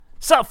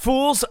What's up,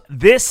 fools?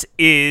 This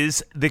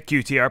is the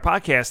QTR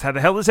Podcast. How the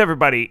hell is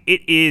everybody?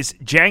 It is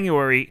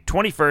January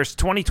 21st,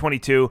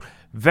 2022.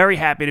 Very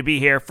happy to be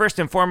here. First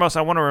and foremost,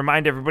 I want to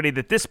remind everybody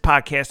that this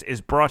podcast is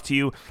brought to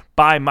you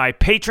by my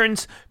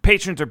patrons.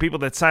 Patrons are people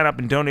that sign up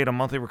and donate a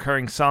monthly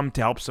recurring sum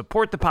to help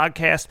support the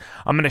podcast.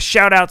 I'm going to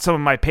shout out some of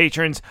my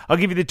patrons. I'll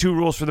give you the 2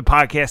 rules for the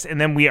podcast, and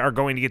then we are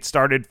going to get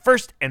started.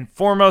 First and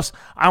foremost,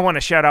 I want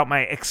to shout out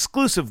my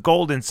exclusive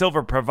gold and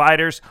silver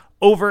providers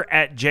over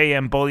at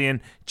JM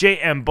Bullion.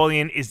 JM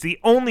Bullion is the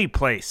only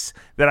place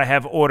that I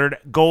have ordered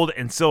gold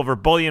and silver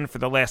bullion for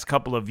the last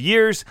couple of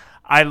years.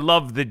 I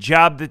love the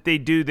job that they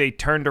do. They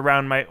turned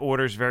around my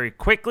orders very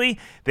quickly.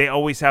 They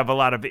always have a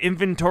lot of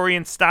inventory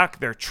in stock.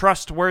 They're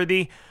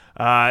trustworthy.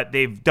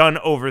 They've done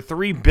over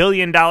 $3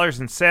 billion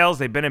in sales.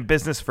 They've been in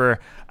business for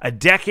a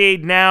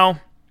decade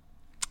now,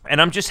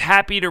 and I'm just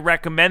happy to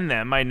recommend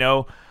them. I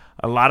know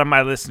a lot of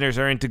my listeners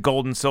are into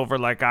gold and silver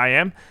like I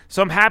am,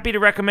 so I'm happy to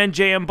recommend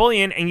JM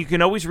Bullion, and you can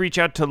always reach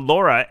out to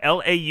Laura,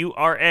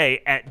 Laura,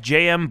 at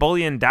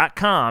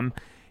jmbullion.com.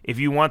 If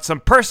you want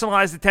some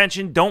personalized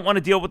attention, don't want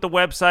to deal with the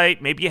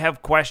website, maybe you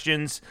have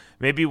questions,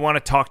 maybe you want to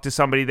talk to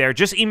somebody there,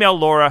 just email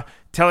Laura,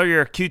 tell her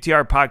you're a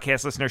QTR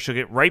podcast listener, she'll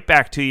get right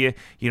back to you.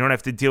 You don't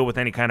have to deal with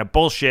any kind of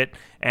bullshit,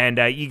 and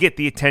you get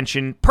the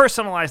attention,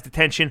 personalized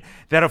attention,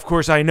 that of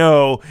course I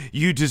know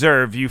you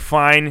deserve, you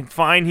fine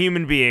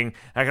human being.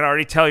 I can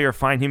already tell you're a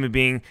fine human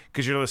being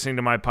because you're listening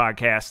to my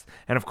podcast,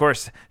 and of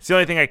course, it's the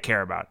only thing I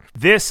care about.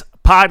 This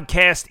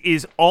podcast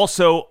is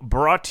also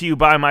brought to you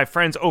by my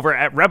friends over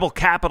at Rebel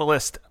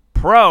Capitalist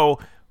Pro.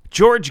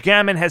 George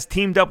Gammon has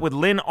teamed up with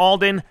Lynn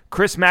Alden,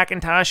 Chris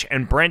McIntosh,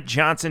 and Brent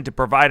Johnson to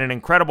provide an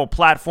incredible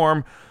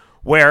platform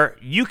where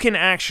you can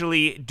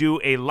actually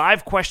do a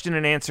live question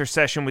and answer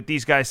session with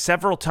these guys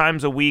several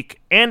times a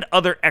week, and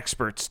other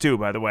experts too,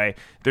 by the way.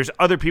 There's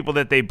other people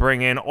that they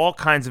bring in, all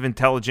kinds of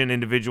intelligent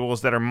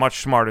individuals that are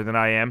much smarter than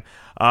I am.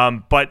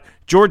 But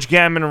George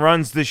Gammon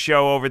runs the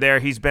show over there.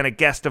 He's been a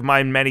guest of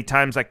mine many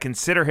times. I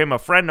consider him a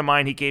friend of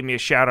mine. He gave me a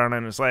shout out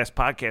on his last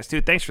podcast too.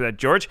 Thanks for that,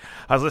 George.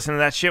 I was listening to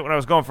that shit when I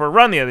was going for a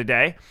run the other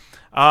day.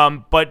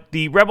 But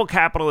the Rebel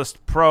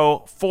Capitalist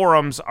Pro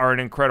forums are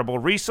an incredible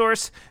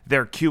resource.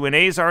 Their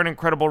Q&As are an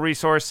incredible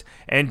resource.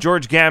 And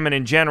George Gammon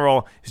in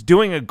general is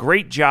doing a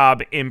great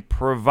job in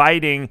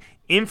providing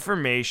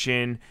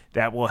information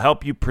that will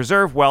help you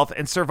preserve wealth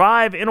and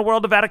survive in a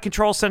world of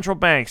out-of-control central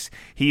banks.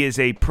 He is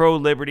a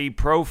pro-liberty,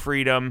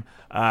 pro-freedom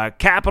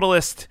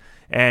capitalist,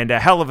 and a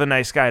hell of a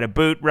nice guy to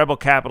boot. Rebel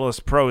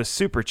Capitalist Pro is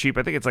super cheap.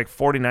 I think it's like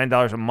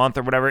 $49 a month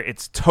or whatever.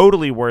 It's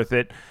totally worth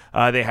it.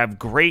 They have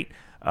great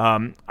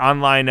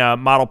online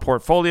model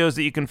portfolios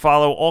that you can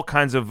follow, all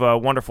kinds of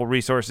wonderful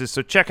resources.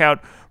 So check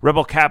out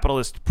Rebel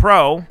Capitalist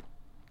Pro.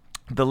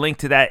 The link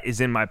to that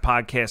is in my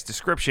podcast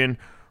description,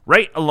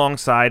 right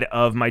alongside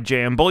of my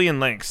JM Bullion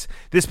links.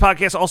 This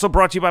podcast also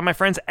brought to you by my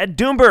friends at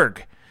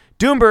Doomberg.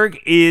 Doomberg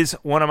is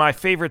one of my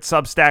favorite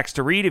Substacks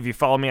to read. If you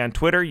follow me on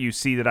Twitter, you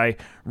see that I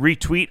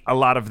retweet a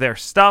lot of their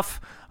stuff.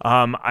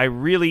 I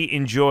really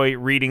enjoy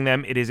reading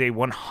them. It is a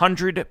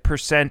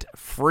 100%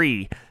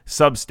 free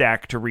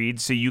Substack to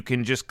read, so you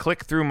can just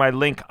click through my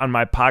link on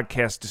my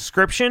podcast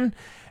description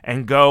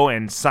and go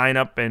and sign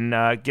up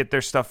and get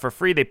their stuff for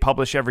free. They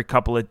publish every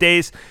couple of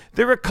days.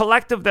 They're a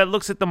collective that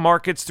looks at the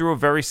markets through a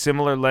very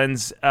similar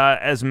lens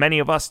as many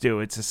of us do.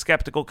 It's a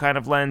skeptical kind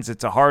of lens.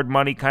 It's a hard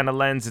money kind of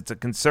lens. It's a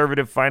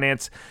conservative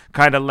finance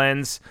kind of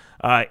lens.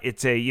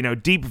 It's a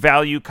deep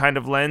value kind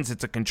of lens.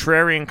 It's a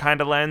contrarian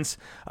kind of lens.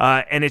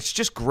 And it's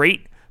just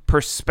great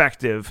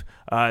perspective.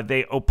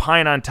 They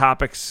opine on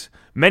topics,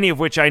 many of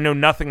which I know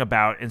nothing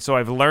about, and so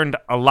I've learned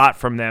a lot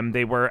from them.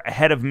 They were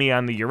ahead of me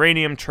on the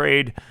uranium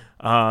trade.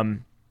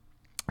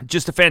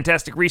 Just a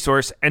fantastic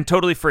resource and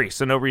totally free,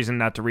 so no reason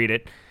not to read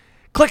it.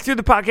 Click through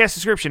the podcast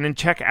description and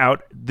check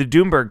out the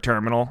Doomberg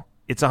terminal.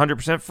 It's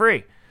 100%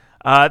 free.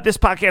 This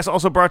podcast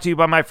also brought to you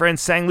by my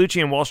friends Sang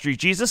Lucci and Wall Street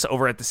Jesus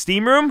over at the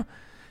Steam Room.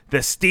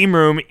 The Steam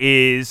Room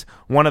is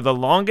one of the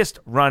longest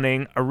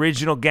running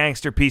original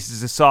gangster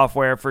pieces of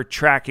software for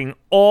tracking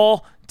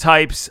all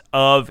types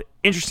of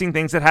interesting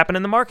things that happen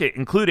in the market,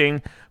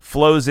 including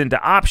flows into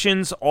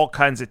options, all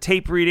kinds of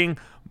tape reading.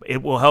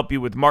 It will help you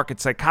with market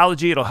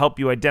psychology. It'll help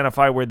you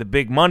identify where the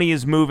big money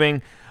is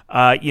moving.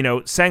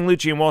 Sang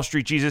Lucci and Wall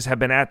Street Jesus have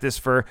been at this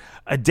for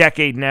a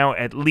decade now,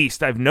 at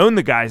least. I've known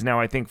the guys now,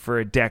 I think, for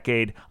a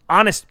decade.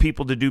 Honest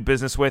people to do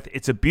business with.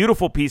 It's a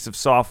beautiful piece of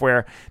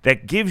software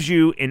that gives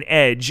you an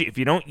edge if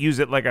you don't use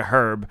it like a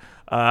herb,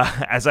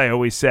 as I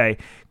always say.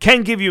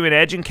 Can give you an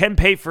edge and can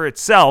pay for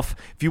itself.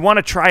 If you want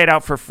to try it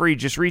out for free,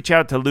 just reach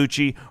out to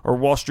Lucci or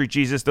Wall Street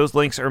Jesus. Those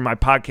links are in my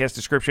podcast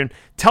description.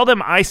 Tell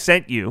them I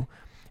sent you.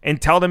 And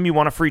tell them you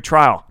want a free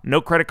trial. No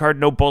credit card,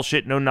 no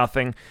bullshit, no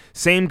nothing.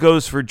 Same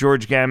goes for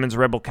George Gammon's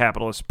Rebel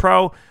Capitalist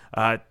Pro.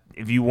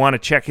 If you want to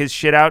check his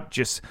shit out,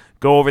 just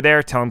go over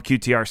there. Tell him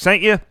QTR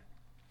sent you.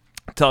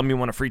 Tell him you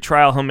want a free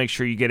trial. He'll make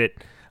sure you get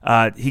it.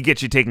 He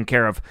gets you taken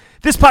care of.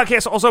 This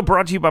podcast also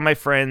brought to you by my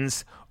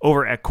friends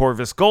over at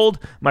Corvus Gold,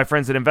 my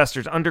friends at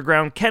Investors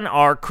Underground, Ken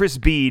R., Chris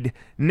Bede,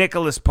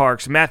 Nicholas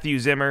Parks, Matthew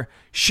Zimmer,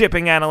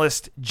 shipping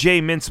analyst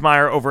Jay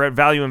Mintzmeyer over at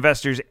Value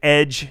Investors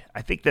Edge.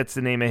 I think that's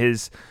the name of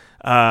his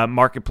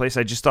marketplace.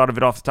 I just thought of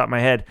it off the top of my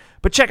head.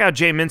 But check out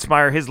Jay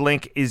Mintzmeyer. His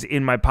link is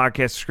in my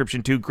podcast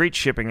description too. Great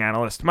shipping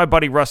analyst. My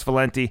buddy Russ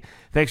Valenti.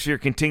 Thanks for your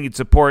continued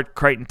support.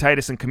 Crichton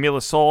Titus and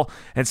Camila Soul.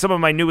 And some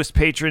of my newest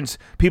patrons,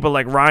 people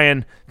like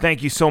Ryan.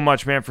 Thank you so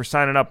much, man, for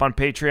signing up on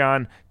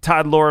Patreon.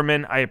 Todd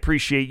Lorman, I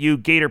appreciate you.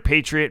 Gator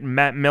Patriot and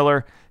Matt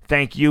Miller.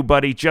 Thank you,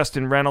 buddy.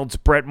 Justin Reynolds,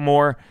 Brett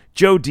Moore,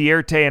 Joe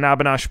Dierte, and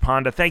Abhinash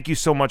Panda. Thank you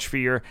so much for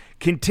your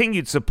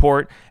continued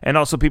support. And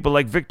also people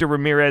like Victor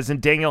Ramirez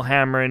and Daniel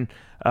Hamrin,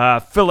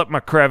 Philip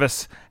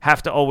McCrevis,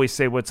 have to always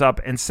say what's up.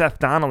 And Seth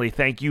Donnelly,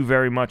 thank you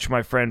very much,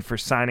 my friend, for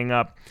signing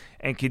up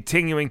and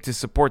continuing to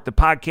support the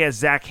podcast.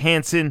 Zach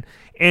Hansen,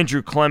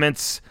 Andrew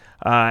Clements,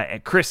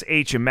 Chris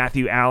H. and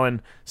Matthew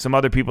Allen, some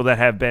other people that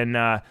have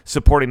been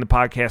supporting the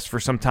podcast for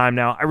some time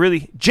now. I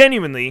really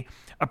genuinely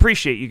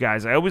appreciate you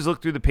guys. I always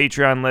look through the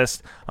Patreon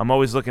list. I'm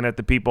always looking at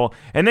the people.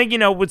 And then,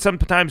 when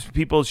sometimes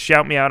people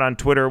shout me out on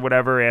Twitter or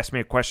whatever, ask me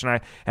a question,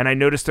 and I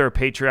notice they're a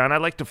Patreon, I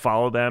like to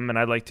follow them, and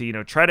I like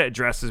to, try to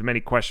address as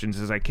many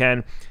questions as I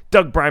can.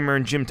 Doug Breimer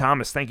and Jim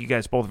Thomas, thank you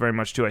guys both very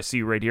much, too. I see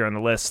you right here on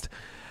the list.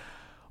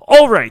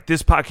 All right,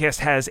 this podcast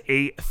has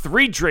a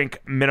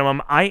 3-drink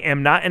minimum. I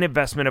am not an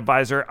investment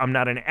advisor. I'm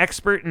not an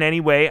expert in any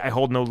way. I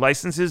hold no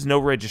licenses, no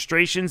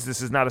registrations.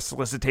 This is not a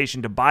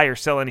solicitation to buy or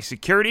sell any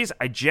securities.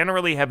 I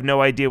generally have no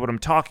idea what I'm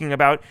talking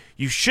about.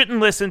 You shouldn't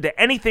listen to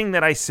anything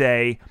that I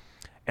say.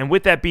 And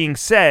with that being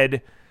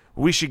said,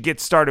 we should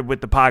get started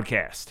with the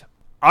podcast.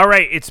 All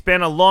right, it's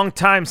been a long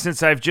time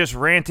since I've just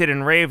ranted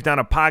and raved on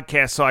a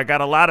podcast, so I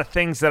got a lot of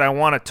things that I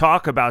want to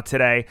talk about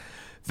today.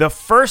 The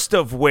first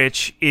of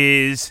which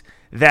is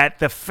that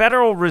the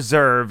Federal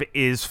Reserve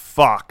is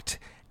fucked,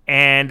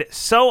 and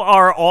so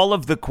are all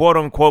of the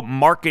quote-unquote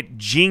market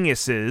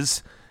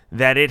geniuses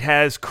that it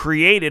has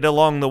created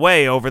along the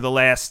way over the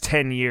last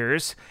 10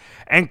 years.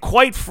 And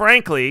quite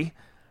frankly,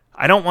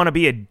 I don't want to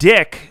be a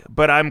dick,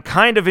 but I'm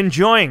kind of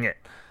enjoying it.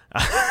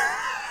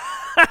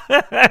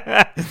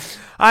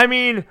 I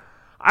mean,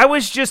 I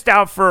was just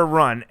out for a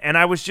run, and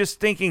I was just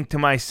thinking to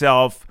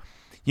myself,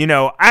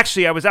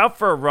 actually, I was out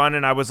for a run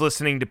and I was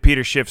listening to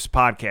Peter Schiff's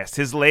podcast,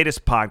 his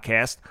latest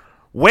podcast,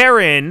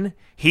 wherein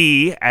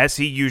he, as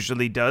he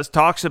usually does,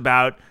 talks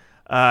about,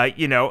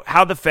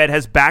 how the Fed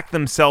has backed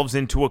themselves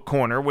into a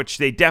corner, which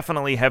they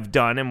definitely have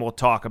done, and we'll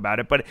talk about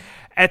it. But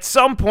at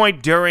some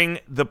point during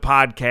the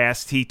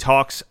podcast, he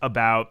talks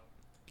about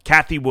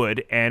Cathie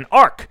Wood and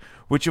ARK,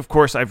 which, of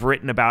course, I've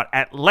written about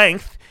at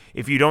length.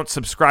 If you don't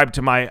subscribe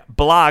to my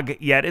blog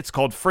yet, it's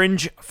called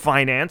Fringe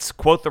Finance,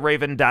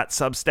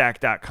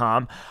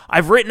 quotheraven.substack.com.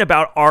 I've written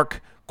about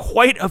ARK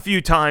quite a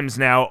few times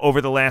now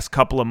over the last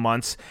couple of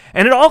months,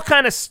 and it all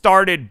kind of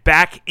started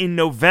back in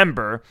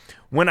November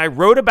when I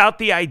wrote about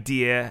the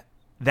idea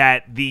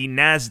that the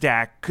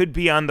NASDAQ could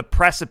be on the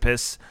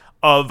precipice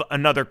of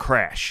another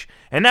crash.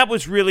 And that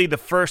was really the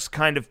first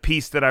kind of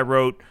piece that I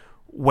wrote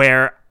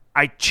where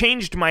I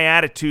changed my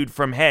attitude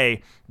from,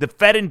 hey, the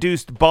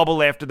Fed-induced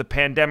bubble after the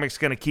pandemic's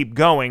going to keep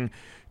going,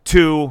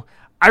 to,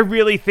 I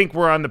really think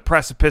we're on the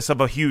precipice of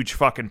a huge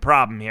fucking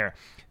problem here.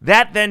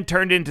 That then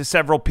turned into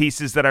several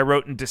pieces that I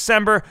wrote in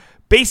December,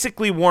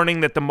 basically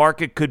warning that the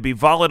market could be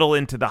volatile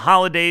into the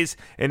holidays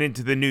and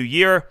into the new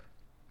year.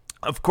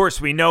 Of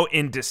course, we know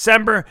in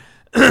December,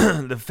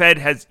 the Fed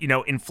has,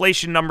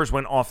 inflation numbers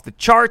went off the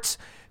charts.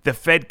 The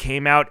Fed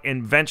came out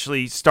and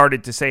eventually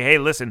started to say, hey,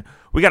 listen,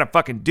 we got to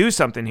fucking do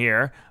something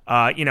here.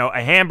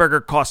 A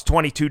hamburger costs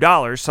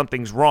 $22.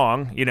 Something's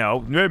wrong.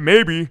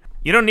 Maybe.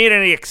 You don't need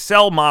any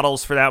Excel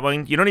models for that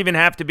one. You don't even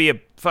have to be a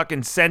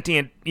fucking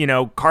sentient,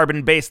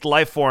 carbon-based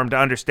life form to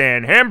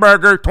understand.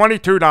 Hamburger,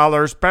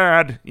 $22,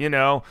 bad,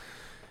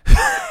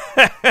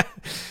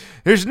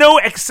 There's no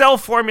Excel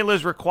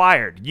formulas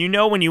required.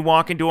 When you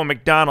walk into a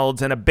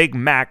McDonald's and a Big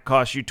Mac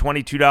costs you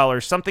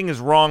 $22, something is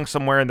wrong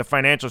somewhere in the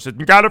financial system.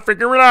 You gotta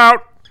figure it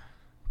out.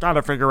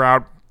 Gotta figure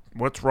out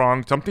what's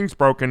wrong. Something's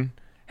broken.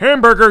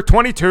 Hamburger,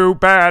 22,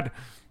 bad.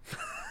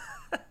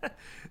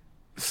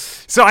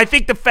 So I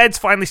think the Fed's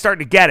finally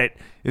starting to get it,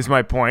 is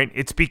my point.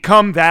 It's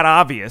become that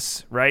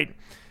obvious, right?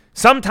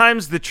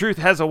 Sometimes the truth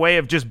has a way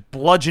of just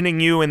bludgeoning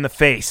you in the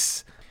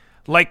face,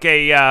 like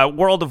a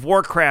World of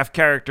Warcraft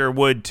character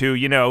would to,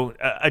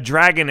 a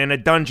dragon in a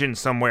dungeon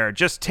somewhere.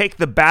 Just take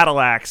the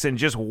battle axe and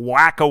just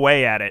whack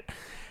away at it.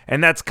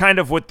 And that's kind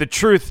of what the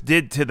truth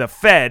did to the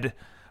Fed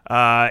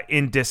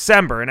in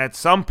December. And at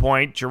some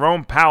point,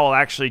 Jerome Powell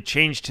actually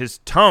changed his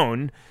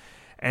tone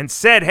and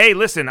said, hey,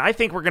 listen, I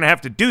think we're going to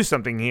have to do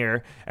something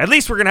here. At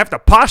least we're going to have to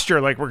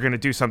posture like we're going to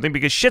do something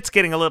because shit's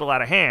getting a little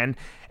out of hand.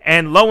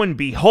 And lo and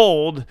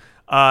behold,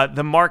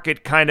 the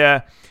market kind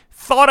of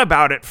thought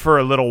about it for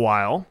a little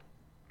while.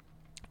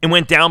 It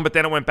went down, but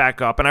then it went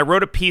back up. And I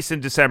wrote a piece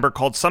in December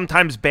called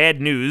Sometimes Bad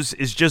News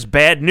is Just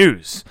Bad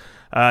News,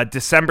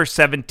 December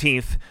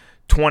 17th,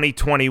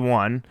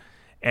 2021.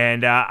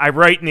 And I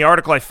write in the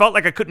article, I felt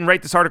like I couldn't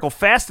write this article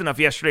fast enough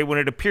yesterday when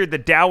it appeared the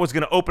Dow was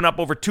going to open up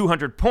over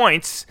 200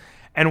 points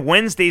and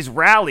Wednesday's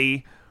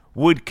rally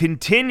would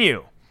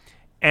continue.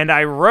 And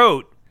I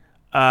wrote,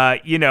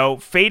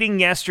 fading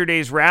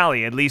yesterday's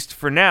rally, at least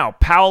for now.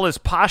 Powell is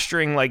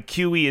posturing like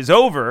QE is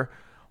over.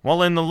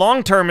 Well, in the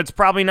long term, it's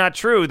probably not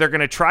true. They're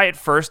going to try it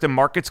first, and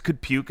markets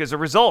could puke as a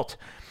result.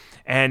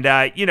 And,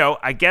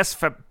 I guess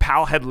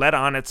Powell had let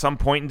on at some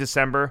point in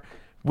December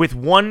with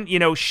one,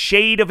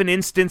 shade of an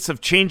instance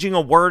of changing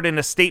a word in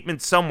a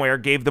statement somewhere,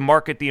 gave the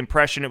market the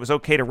impression it was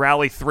okay to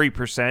rally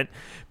 3%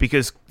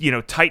 because,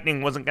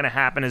 tightening wasn't going to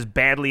happen as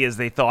badly as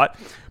they thought.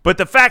 But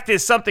the fact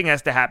is something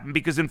has to happen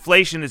because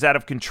inflation is out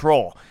of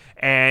control.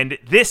 And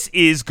this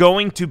is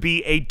going to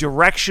be a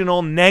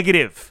directional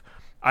negative,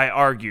 I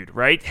argued,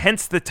 right?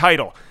 Hence the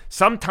title.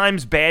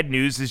 Sometimes bad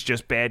news is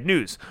just bad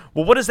news.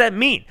 Well, what does that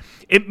mean?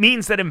 It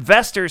means that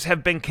investors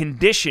have been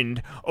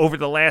conditioned over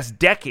the last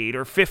decade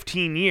or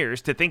 15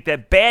 years to think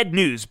that bad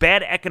news,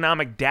 bad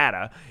economic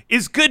data,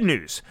 is good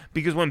news.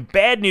 Because when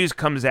bad news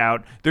comes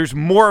out, there's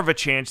more of a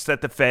chance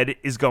that the Fed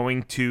is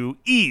going to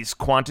ease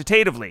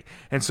quantitatively.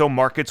 And so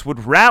markets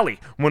would rally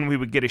when we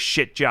would get a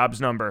shit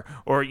jobs number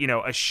or,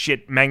 a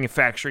shit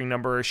manufacturing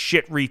number or a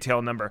shit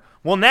retail number.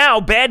 Well, now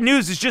bad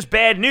news is just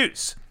bad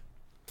news.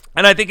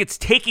 And I think it's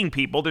taking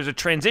people, there's a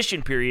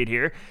transition period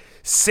here,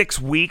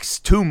 6 weeks,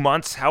 2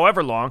 months,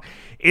 however long.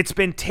 It's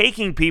been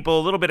taking people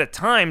a little bit of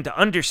time to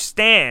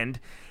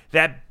understand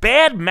that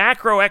bad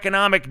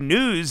macroeconomic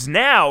news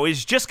now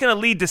is just going to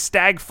lead to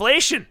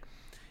stagflation.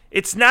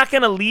 It's not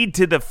going to lead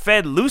to the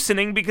Fed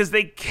loosening because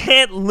they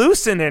can't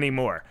loosen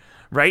anymore,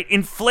 right?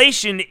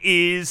 Inflation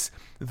is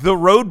the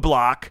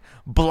roadblock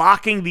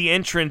blocking the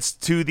entrance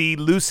to the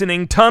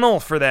loosening tunnel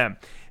for them.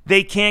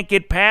 They can't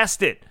get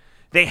past it.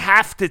 They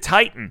have to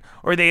tighten,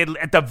 or they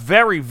at the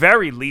very,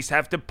 very least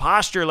have to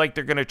posture like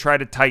they're going to try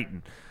to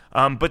tighten.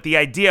 But the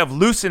idea of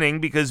loosening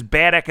because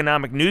bad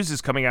economic news is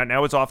coming out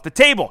now is off the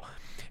table.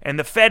 And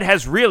the Fed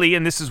has really,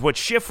 and this is what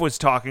Schiff was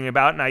talking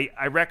about, and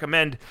I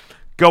recommend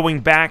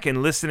going back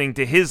and listening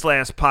to his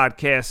last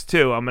podcast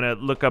too. I'm going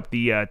to look up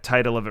the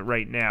title of it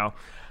right now.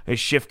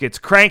 Schiff gets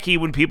cranky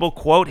when people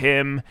quote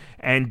him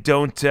and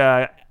don't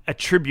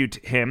attribute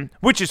him,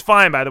 which is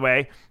fine, by the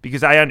way,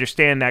 because I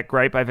understand that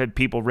gripe. I've had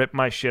people rip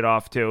my shit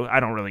off, too. I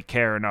don't really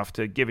care enough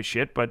to give a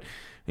shit, but,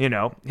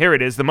 here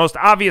it is. The most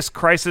obvious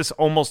crisis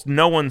almost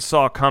no one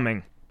saw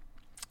coming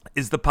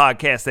is the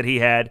podcast that he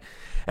had.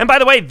 And by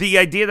the way, the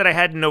idea that I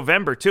had in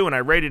November, too, and I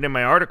rated in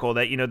my article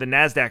that, the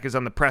NASDAQ is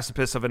on the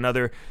precipice of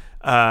another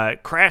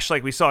crash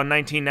like we saw in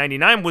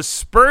 1999 was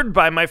spurred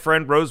by my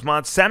friend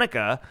Rosemont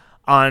Seneca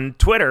on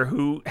Twitter,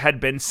 who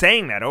had been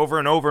saying that over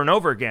and over and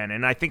over again.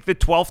 And I think the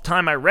 12th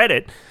time I read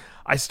it,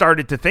 I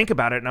started to think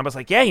about it, and I was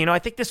like, yeah, I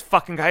think this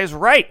fucking guy is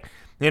right.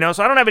 So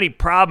I don't have any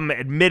problem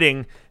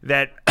admitting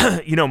that,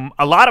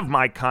 a lot of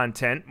my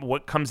content,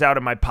 what comes out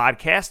of my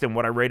podcast and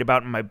what I write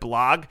about in my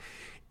blog,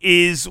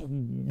 is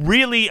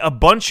really a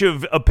bunch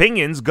of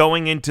opinions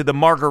going into the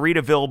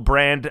Margaritaville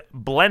brand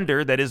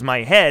blender that is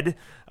my head,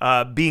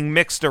 being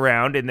mixed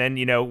around, and then,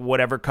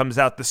 whatever comes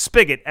out the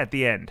spigot at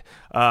the end.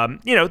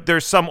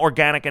 There's some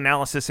organic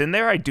analysis in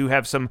there. I do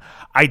have some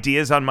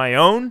ideas on my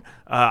own.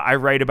 I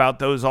write about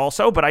those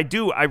also, but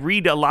I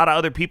read a lot of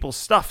other people's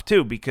stuff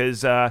too,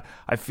 because I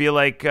feel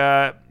like,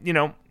 I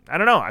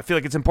don't know. I feel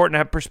like it's important to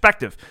have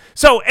perspective.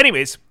 So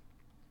anyways,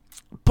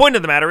 point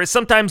of the matter is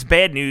sometimes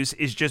bad news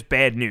is just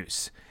bad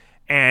news.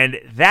 And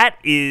that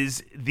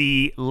is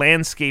the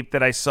landscape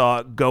that I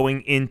saw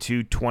going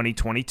into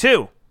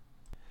 2022.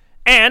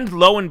 And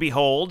lo and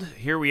behold,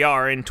 here we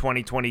are in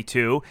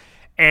 2022,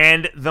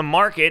 and the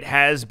market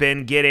has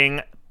been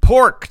getting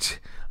porked.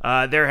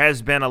 There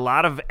has been a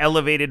lot of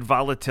elevated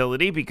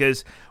volatility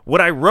because what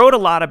I wrote a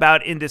lot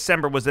about in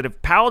December was that if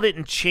Powell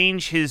didn't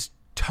change his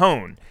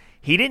tone,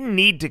 he didn't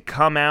need to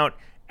come out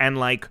and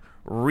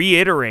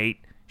reiterate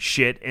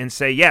shit and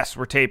say, yes,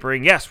 we're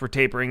tapering, yes, we're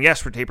tapering,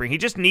 yes, we're tapering. He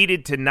just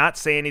needed to not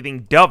say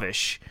anything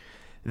dovish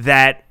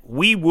that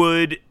we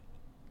would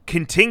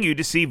continue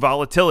to see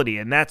volatility,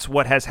 and that's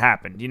what has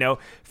happened.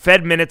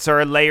 Fed minutes are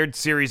a layered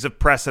series of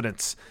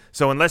precedents.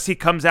 So unless he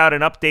comes out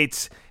and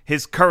updates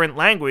his current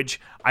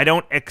language, I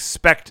don't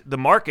expect the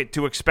market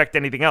to expect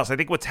anything else. I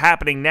think what's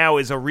happening now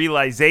is a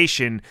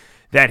realization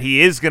that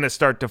he is going to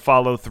start to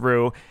follow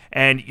through,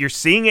 and you're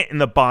seeing it in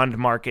the bond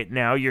market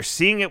now. You're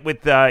seeing it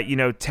with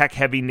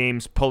tech-heavy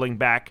names pulling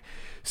back.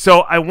 So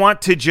I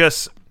want to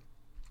just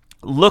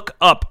look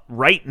up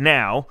right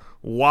now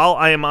while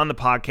I am on the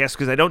podcast,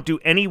 because I don't do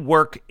any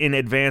work in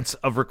advance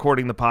of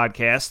recording the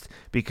podcast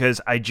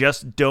because I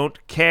just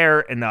don't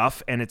care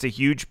enough, and it's a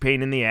huge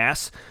pain in the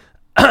ass.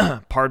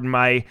 Pardon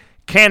my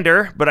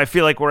candor, but I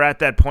feel like we're at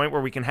that point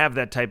where we can have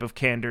that type of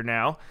candor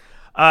now.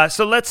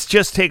 So let's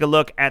just take a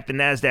look at the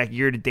NASDAQ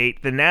year to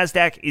date. The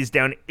NASDAQ is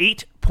down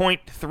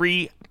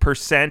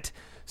 8.3%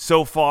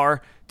 so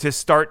far to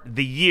start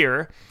the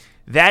year.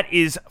 That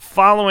is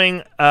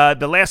following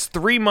the last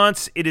 3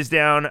 months, it is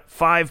down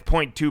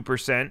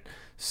 5.2%.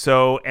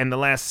 So, and the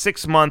last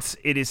 6 months,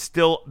 it is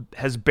still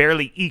has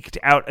barely eked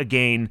out a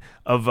gain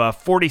of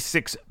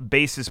 46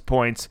 basis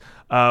points.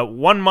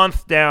 1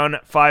 month down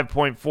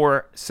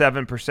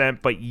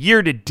 5.47%, but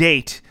year to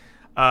date,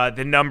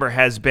 the number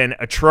has been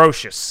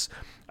atrocious.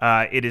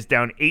 It is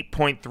down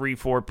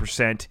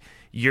 8.34%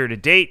 year to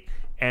date.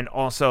 And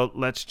also,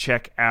 let's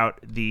check out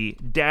the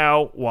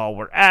Dow while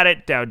we're at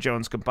it. Dow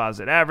Jones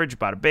Composite Average,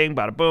 bada bing,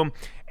 bada boom.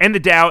 And the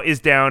Dow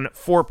is down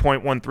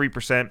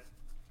 4.13%,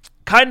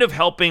 kind of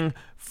helping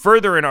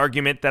further an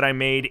argument that I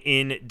made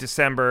in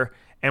December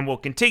and will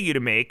continue to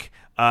make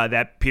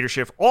that Peter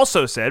Schiff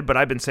also said, but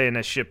I've been saying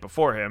that shit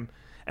before him.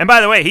 And by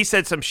the way, he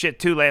said some shit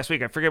too last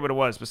week. I forget what it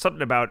was, but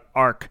something about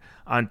ARK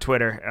on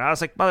Twitter. And I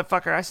was like,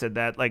 motherfucker, I said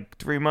that like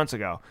 3 months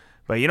ago.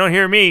 But you don't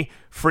hear me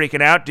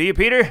freaking out, do you,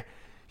 Peter?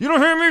 You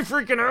don't hear me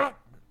freaking out.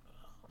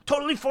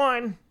 Totally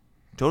fine.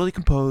 Totally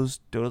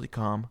composed. Totally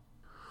calm.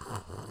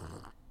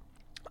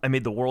 I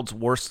made the world's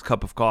worst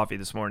cup of coffee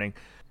this morning.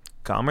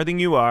 Calmer than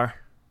you are.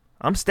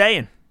 I'm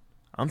staying.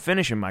 I'm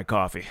finishing my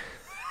coffee.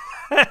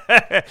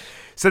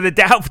 So the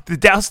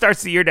Dow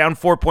starts the year down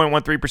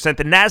 4.13%.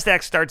 The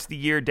NASDAQ starts the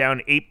year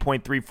down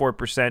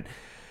 8.34%.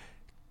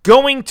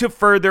 Going to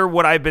further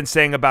what I've been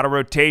saying about a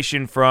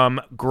rotation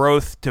from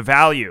growth to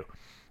value.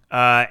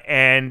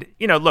 And,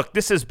 look,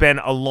 this has been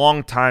a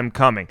long time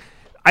coming.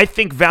 I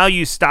think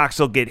value stocks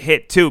will get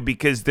hit, too,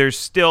 because there's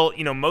still,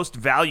 most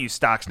value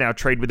stocks now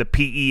trade with a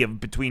PE of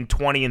between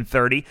 20 and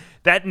 30.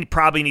 That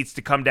probably needs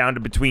to come down to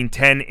between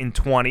 10 and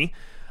 20.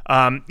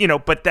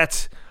 But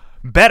that's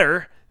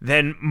better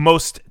than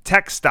most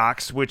tech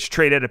stocks, which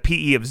trade at a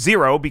PE of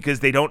 0 because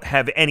they don't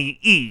have any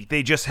E.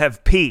 They just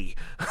have P.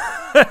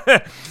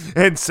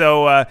 And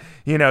so,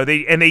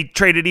 they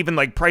traded even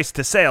like price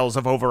to sales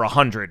of over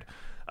 100.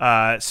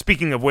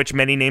 Speaking of which,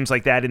 many names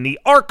like that in the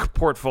ARK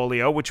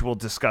portfolio, which we'll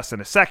discuss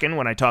in a second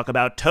when I talk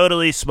about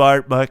totally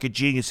smart market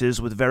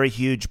geniuses with very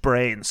huge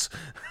brains.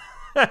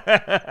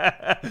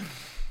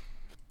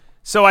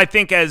 So I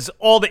think as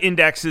all the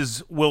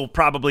indexes will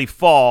probably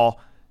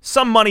fall,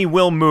 some money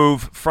will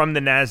move from the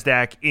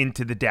NASDAQ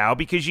into the Dow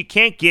because you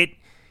can't get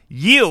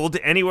yield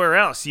anywhere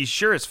else. You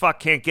sure as fuck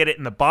can't get it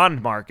in the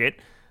bond market.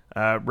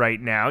 Right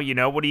now,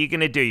 what are you going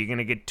to do? You're going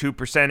to get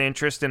 2%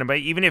 interest in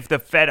even if the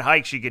Fed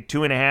hikes, you get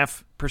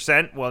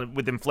 2.5%. Well,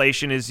 with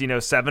inflation is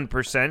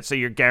 7%, so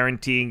you're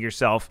guaranteeing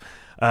yourself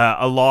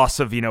a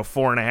loss of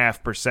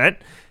 4.5%.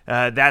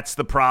 That's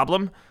the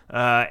problem,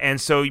 and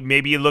so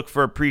maybe you look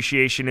for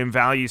appreciation in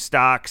value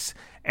stocks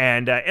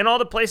and all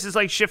the places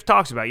like Schiff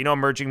talks about,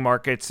 emerging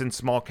markets and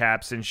small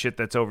caps and shit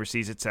that's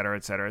overseas, et cetera,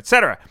 et cetera, et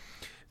cetera.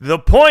 The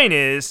point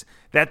is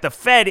that the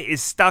Fed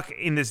is stuck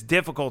in this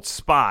difficult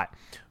spot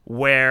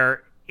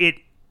where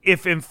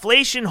if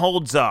inflation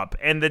holds up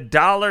and the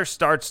dollar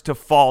starts to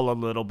fall a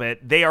little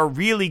bit, they are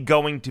really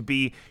going to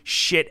be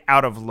shit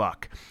out of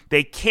luck.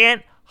 They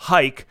can't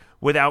hike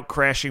without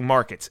crashing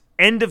markets.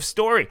 End of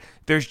story.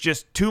 There's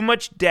just too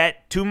much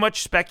debt, too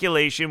much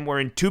speculation.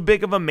 We're in too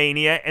big of a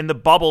mania, and the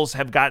bubbles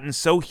have gotten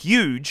so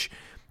huge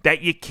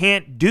that you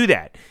can't do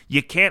that.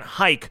 You can't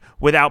hike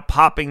without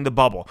popping the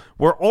bubble.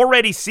 We're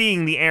already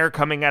seeing the air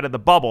coming out of the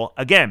bubble.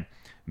 Again,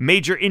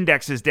 major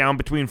indexes down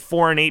between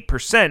 4 and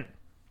 8%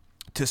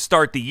 to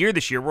start the year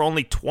this year. We're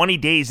only 20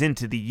 days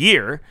into the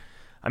year.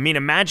 I mean,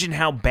 imagine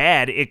how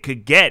bad it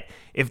could get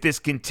if this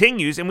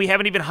continues, and we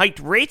haven't even hiked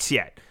rates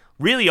yet.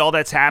 Really, all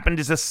that's happened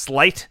is a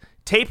slight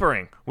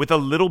tapering with a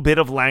little bit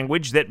of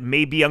language that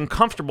may be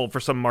uncomfortable for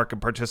some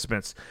market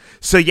participants.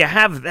 So you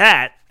have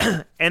that,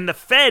 and the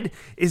Fed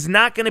is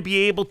not going to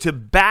be able to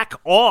back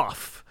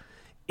off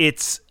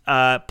its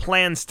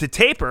plans to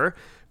taper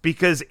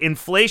because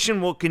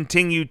inflation will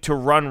continue to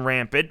run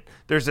rampant.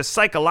 There's a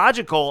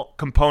psychological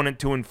component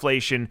to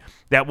inflation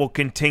that will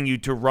continue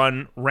to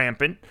run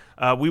rampant.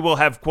 We will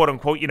have, quote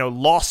unquote,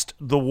 lost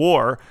the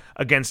war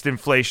against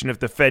inflation if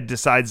the Fed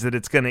decides that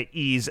it's going to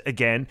ease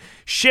again.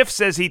 Schiff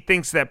says he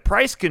thinks that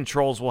price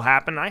controls will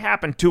happen. I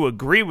happen to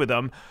agree with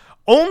him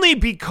only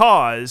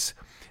because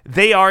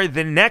they are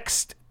the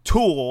next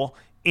tool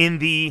in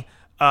the,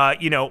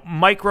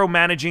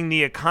 micromanaging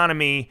the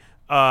economy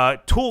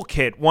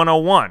toolkit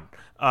 101.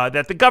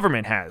 That the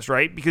government has,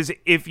 right? Because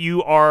if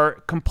you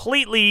are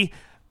completely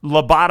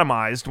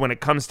lobotomized when it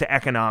comes to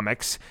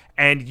economics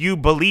and you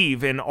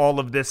believe in all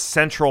of this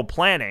central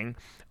planning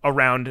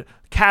around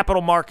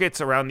capital markets,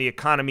 around the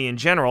economy in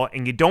general,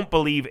 and you don't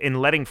believe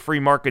in letting free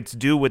markets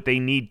do what they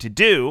need to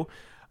do,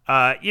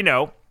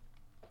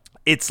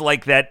 it's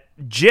like that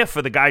gif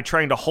of the guy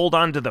trying to hold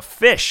on to the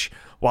fish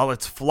while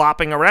it's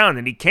flopping around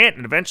and he can't,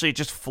 and eventually it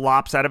just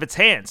flops out of its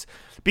hands.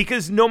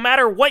 Because no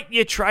matter what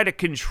you try to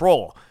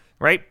control,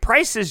 right?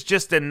 Price is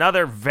just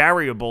another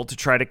variable to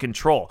try to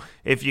control.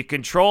 If you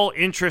control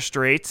interest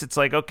rates, it's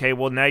like, okay,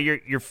 well, now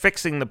you're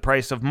fixing the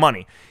price of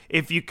money.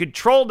 If you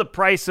control the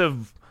price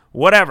of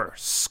whatever,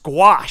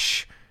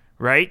 squash,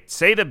 right?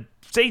 Say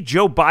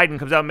Joe Biden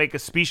comes out and make a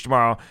speech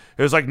tomorrow.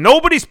 It was like,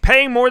 nobody's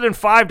paying more than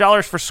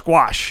 $5 for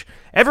squash.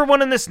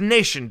 Everyone in this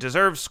nation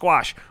deserves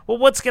squash. Well,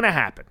 what's going to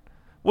happen?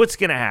 what's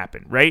going to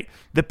happen, right?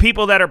 The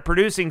people that are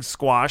producing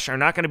squash are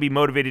not going to be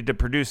motivated to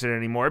produce it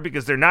anymore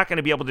because they're not going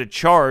to be able to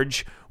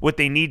charge what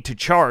they need to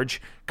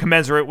charge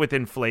commensurate with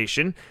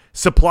inflation.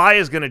 Supply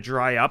is going to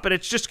dry up, and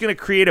it's just going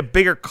to create a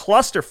bigger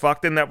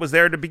clusterfuck than that was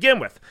there to begin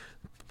with.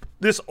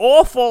 This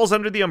all falls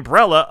under the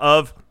umbrella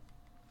of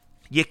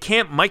you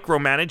can't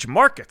micromanage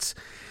markets.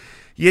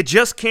 You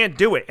just can't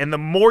do it. And the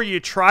more you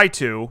try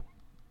to,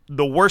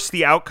 the worse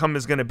the outcome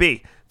is going to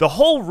be. The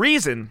whole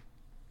reason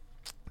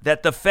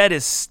that the Fed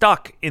is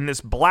stuck in this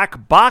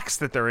black box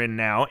that they're in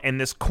now and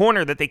this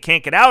corner that they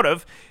can't get out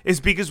of is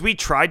because we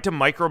tried to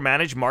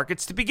micromanage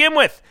markets to begin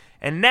with.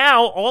 And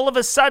now, all of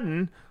a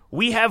sudden,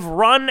 we have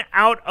run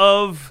out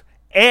of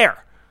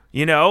air.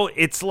 You know,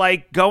 it's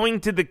like going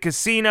to the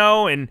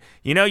casino and,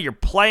 you know, you're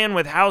playing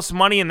with house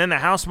money and then the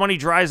house money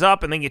dries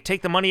up and then you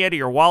take the money out of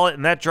your wallet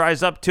and that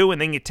dries up too. And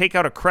then you take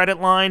out a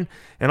credit line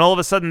and all of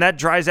a sudden that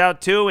dries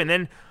out too. And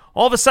then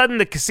all of a sudden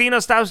the casino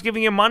stops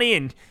giving you money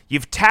and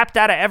you've tapped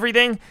out of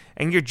everything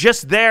and you're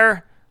just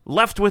there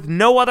left with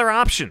no other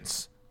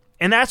options.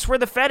 And that's where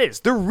the Fed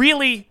is. They're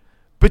really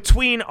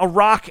between a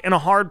rock and a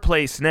hard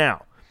place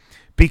now.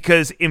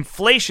 Because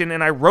inflation,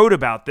 and I wrote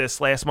about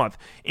this last month,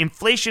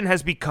 inflation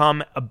has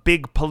become a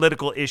big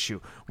political issue,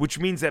 which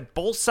means that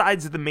both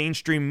sides of the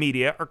mainstream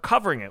media are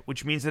covering it,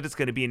 which means that it's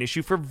going to be an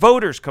issue for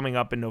voters coming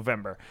up in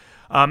November.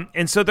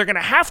 And so they're going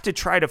to have to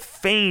try to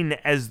feign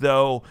as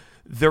though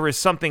there is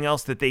something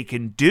else that they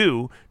can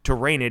do to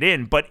rein it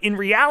in. But in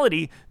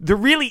reality, there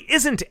really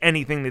isn't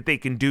anything that they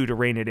can do to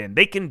rein it in.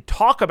 They can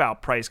talk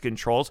about price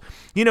controls.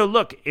 You know,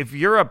 look, if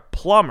you're a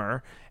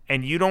plumber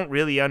and you don't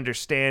really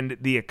understand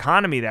the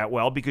economy that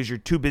well because you're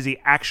too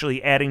busy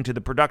actually adding to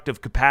the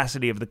productive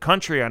capacity of the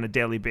country on a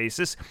daily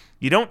basis,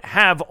 you don't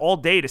have all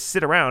day to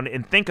sit around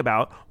and think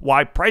about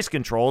why price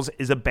controls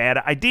is a bad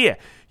idea.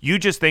 You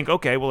just think,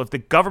 okay, well, if the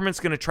government's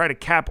going to try to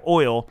cap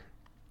oil,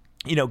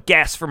 you know,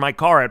 gas for my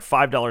car at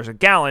 $5 a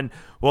gallon,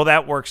 well,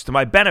 that works to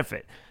my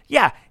benefit.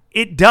 Yeah,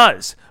 it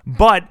does,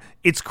 but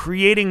it's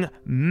creating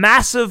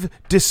massive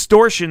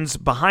distortions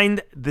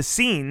behind the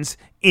scenes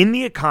in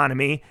the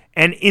economy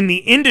and in the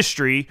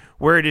industry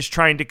where it is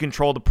trying to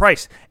control the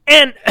price.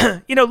 And,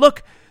 you know,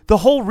 look, the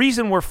whole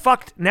reason we're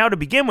fucked now to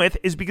begin with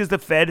is because the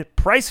Fed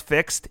price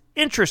fixed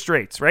interest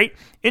rates, right?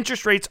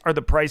 Interest rates are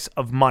the price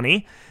of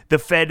money. The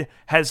Fed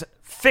has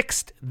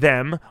fixed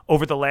them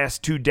over the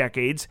last 2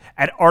 decades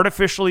at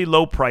artificially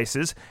low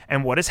prices.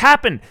 And what has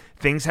happened?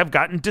 Things have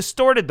gotten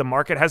distorted. The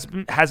market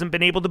hasn't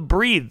been able to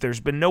breathe. There's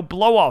been no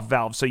blow-off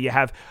valve. So you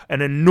have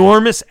an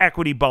enormous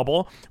equity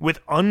bubble with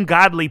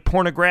ungodly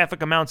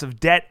pornographic amounts of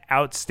debt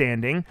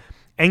outstanding.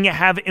 And you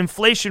have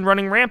inflation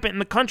running rampant in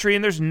the country,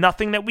 and there's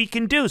nothing that we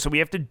can do. So we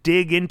have to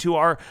dig into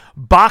our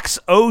box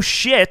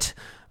shit,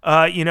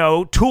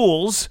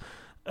 tools,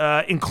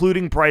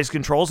 including price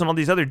controls and all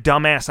these other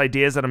dumbass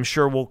ideas that I'm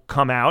sure will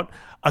come out,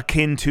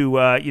 akin to,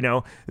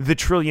 the $1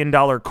 trillion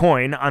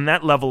coin. On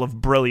that level of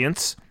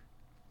brilliance,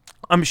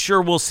 I'm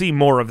sure we'll see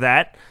more of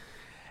that.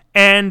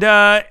 And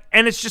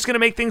it's just going to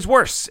make things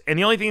worse. And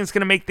the only thing that's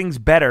going to make things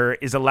better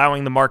is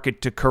allowing the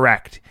market to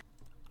correct.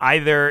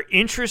 Either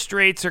interest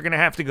rates are going to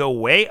have to go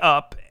way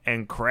up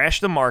and crash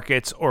the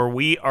markets, or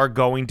we are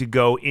going to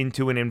go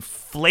into an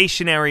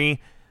inflationary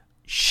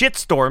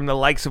shitstorm, the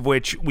likes of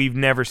which we've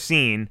never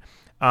seen,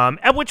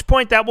 at which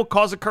point that will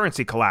cause a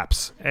currency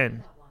collapse.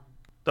 And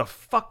the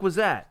fuck was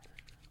that?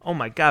 Oh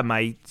my God,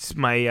 my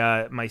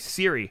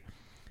Siri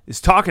is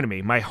talking to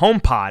me. My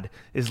HomePod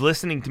is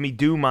listening to me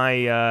do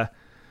my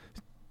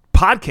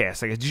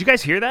podcast. Did you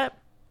guys hear that?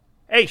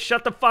 Hey,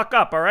 shut the fuck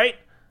up, all right?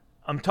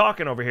 I'm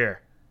talking over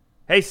here.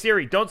 Hey,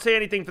 Siri, don't say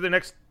anything for the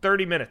next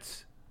 30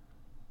 minutes.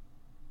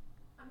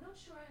 I'm not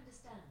sure I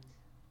understand.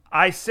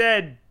 I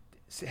said,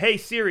 hey,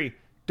 Siri,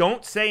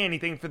 don't say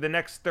anything for the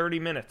next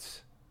 30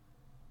 minutes.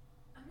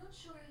 I'm not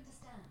sure I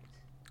understand.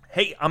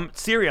 Hey,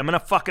 Siri, I'm going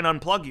to fucking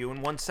unplug you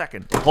in 1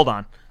 second. Hold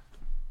on.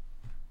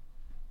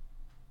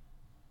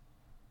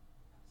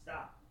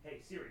 Stop. Hey,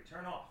 Siri,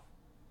 turn off.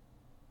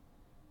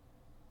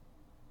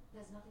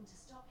 There's nothing to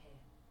stop here.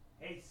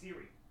 Hey,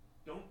 Siri,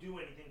 don't do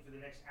anything for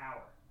the next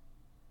hour.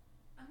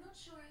 I'm not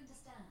sure I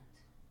understand.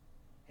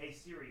 Hey,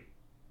 Siri,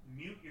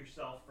 mute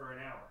yourself for an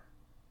hour.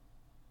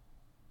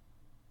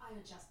 I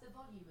adjust the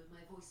volume of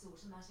my voice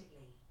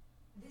automatically.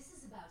 This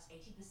is about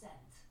 80%.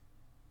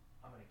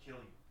 I'm going to kill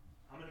you.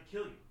 I'm going to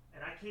kill you.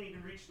 And I can't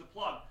even reach the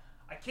plug.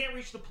 I can't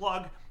reach the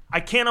plug. I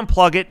can't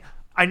unplug it.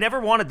 I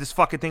never wanted this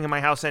fucking thing in my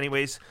house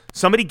anyways.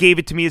 Somebody gave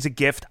it to me as a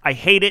gift. I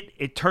hate it.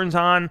 It turns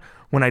on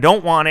when I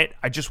don't want it.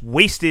 I just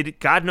wasted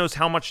God knows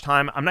how much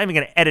time. I'm not even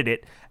going to edit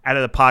it out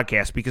of the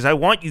podcast because I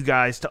want you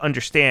guys to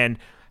understand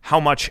how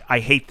much I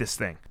hate this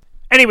thing.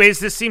 Anyways,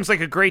 this seems like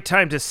a great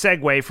time to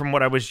segue from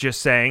what I was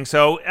just saying.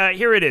 So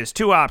here it is.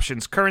 2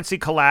 options. Currency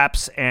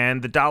collapse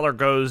and the dollar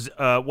goes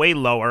way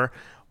lower,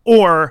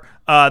 or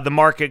the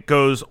market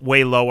goes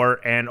way lower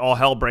and all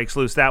hell breaks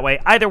loose that way.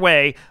 Either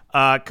way,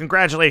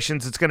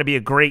 congratulations. It's going to be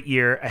a great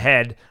year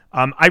ahead.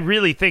 I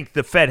really think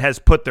the Fed has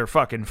put their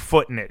fucking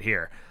foot in it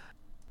here.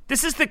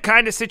 This is the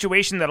kind of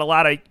situation that a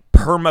lot of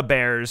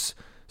perma-bears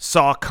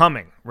saw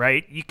coming,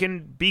 right? You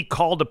can be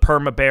called a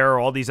perma bear or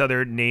all these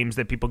other names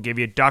that people give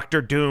you,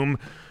 Dr. Doom,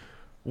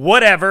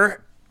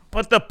 whatever.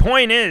 But the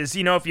point is,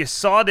 if you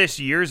saw this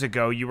years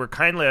ago, you were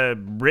kind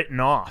of written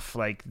off,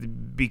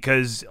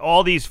 because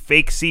all these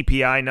fake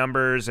CPI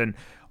numbers and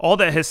all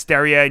the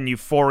hysteria and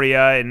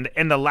euphoria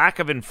and the lack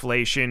of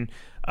inflation,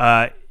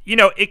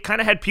 it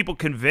kind of had people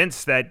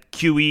convinced that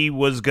QE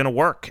was going to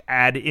work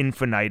ad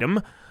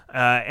infinitum,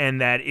 and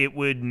that it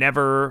would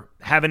never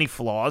have any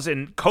flaws.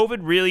 And COVID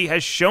really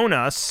has shown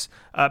us,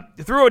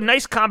 through a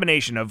nice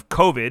combination of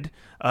COVID,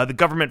 the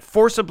government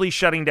forcibly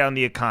shutting down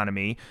the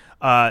economy,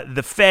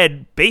 the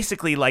Fed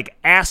basically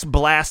ass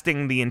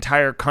blasting the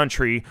entire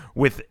country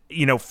with,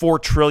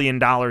 $4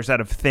 trillion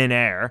out of thin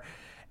air,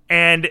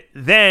 and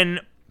then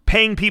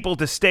paying people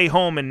to stay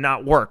home and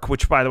not work,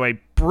 which, by the way,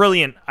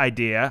 brilliant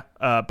idea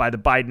by the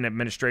Biden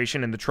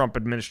administration and the Trump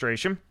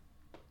administration.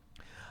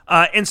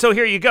 And so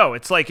here you go.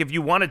 It's like if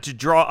you wanted to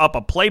draw up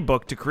a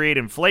playbook to create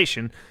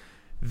inflation,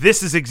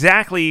 this is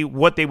exactly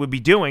what they would be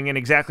doing and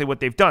exactly what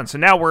they've done. So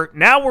now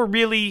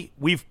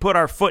we've put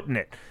our foot in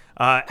it.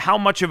 How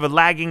much of a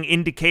lagging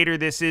indicator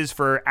this is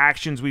for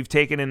actions we've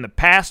taken in the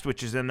past,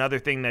 which is another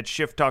thing that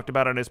Schiff talked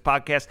about on his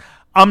podcast,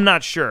 I'm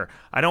not sure.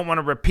 I don't want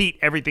to repeat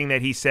everything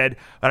that he said,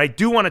 but I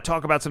do want to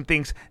talk about some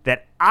things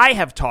that I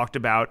have talked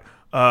about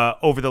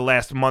over the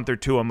last month or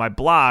two on my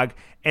blog,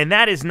 and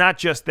that is not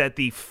just that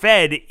the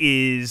Fed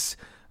is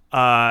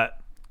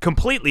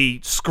completely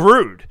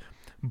screwed,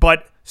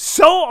 but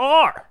so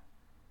are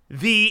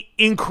the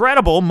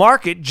incredible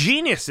market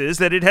geniuses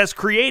that it has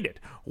created.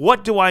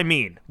 What do I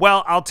mean?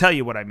 Well, I'll tell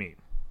you what I mean.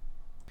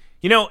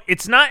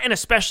 It's not an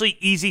especially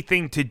easy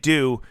thing to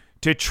do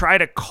to try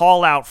to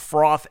call out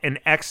froth and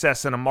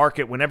excess in a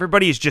market when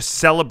everybody is just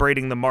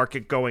celebrating the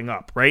market going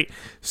up, right?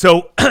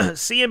 So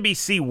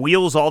CNBC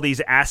wheels all these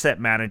asset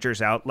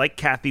managers out like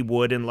Cathie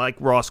Wood and like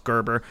Ross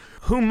Gerber,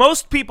 who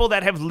most people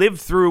that have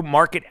lived through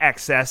market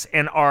excess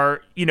and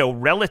are,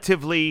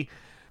 relatively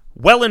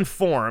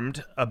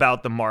well-informed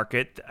about the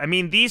market. I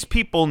mean, these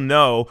people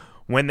know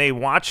when they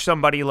watch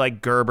somebody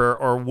like Gerber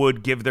or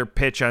Wood give their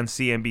pitch on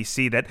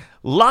CNBC that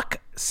luck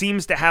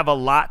seems to have a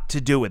lot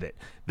to do with it.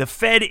 The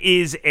Fed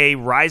is a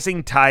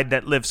rising tide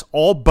that lifts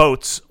all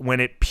boats when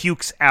it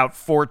pukes out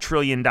 $4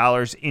 trillion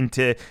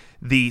into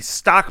the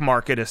stock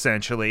market,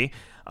 essentially,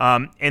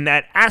 and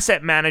that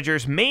asset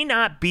managers may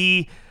not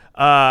be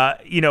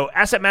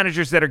asset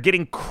managers that are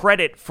getting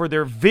credit for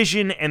their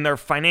vision and their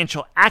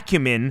financial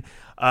acumen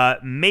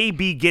may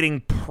be getting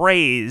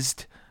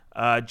praised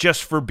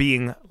just for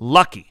being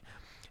lucky.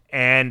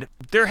 And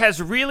there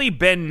has really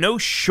been no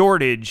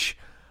shortage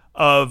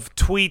of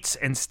tweets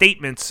and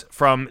statements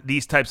from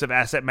these types of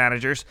asset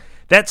managers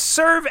that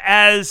serve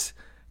as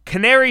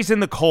canaries in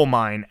the coal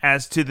mine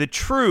as to the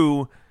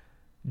true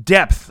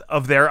depth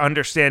of their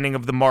understanding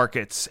of the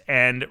markets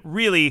and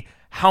really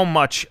how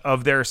much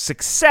of their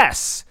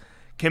success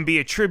can be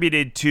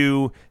attributed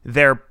to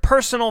their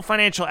personal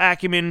financial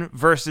acumen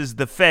versus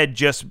the Fed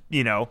just,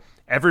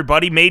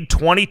 everybody made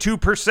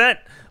 22%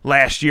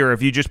 last year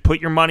if you just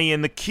put your money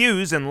in the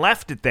queues and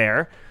left it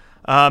there.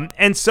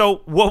 And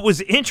so what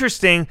was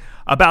interesting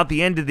about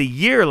the end of the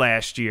year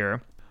last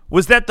year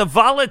was that the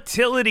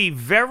volatility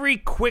very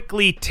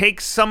quickly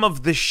takes some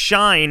of the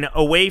shine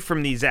away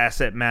from these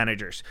asset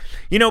managers.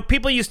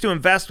 People used to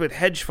invest with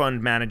hedge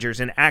fund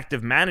managers and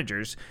active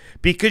managers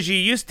because you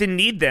used to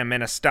need them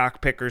in a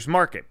stock picker's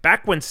market.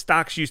 Back when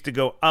stocks used to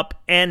go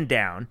up and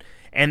down,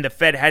 and the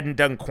Fed hadn't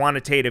done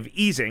quantitative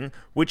easing,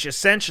 which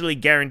essentially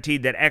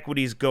guaranteed that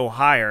equities go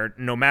higher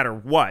no matter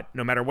what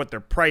their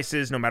price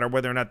is, no matter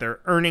whether or not they're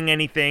earning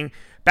anything.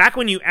 Back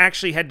when you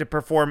actually had to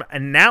perform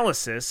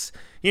analysis,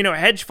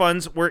 hedge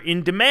funds were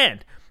in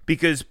demand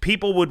because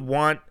people would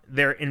want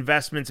their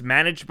investments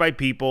managed by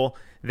people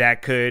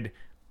that could,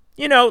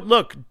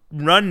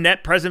 run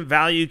net present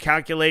value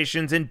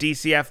calculations and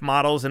DCF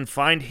models and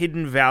find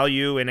hidden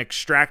value and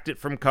extract it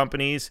from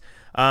companies.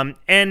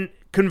 And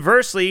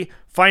conversely,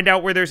 find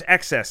out where there's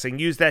excess and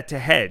use that to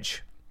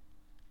hedge.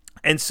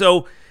 And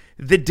so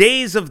the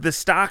days of the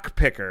stock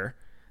picker,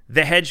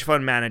 the hedge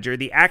fund manager,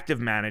 the active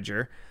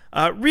manager,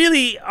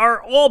 really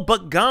are all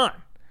but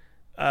gone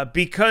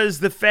because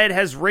the Fed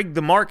has rigged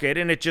the market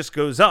and it just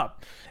goes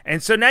up.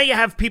 And so now you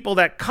have people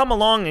that come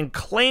along and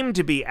claim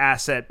to be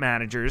asset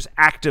managers,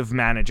 active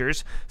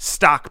managers,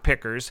 stock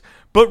pickers,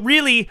 but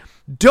really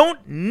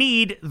don't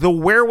need the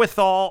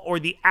wherewithal or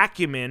the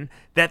acumen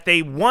that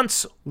they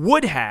once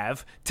would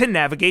have to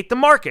navigate the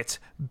markets.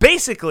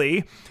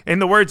 Basically, in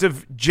the words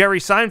of Jerry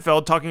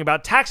Seinfeld talking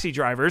about taxi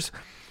drivers,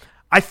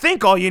 I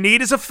think all you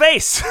need is a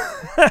face.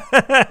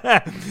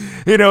 At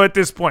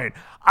this point,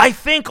 I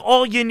think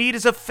all you need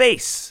is a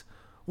face.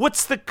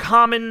 What's the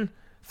common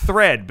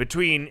thread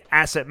between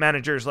asset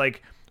managers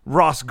like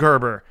Ross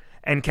Gerber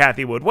and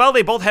Cathie Wood? Well,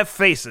 they both have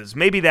faces.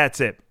 Maybe that's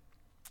it.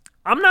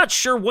 I'm not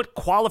sure what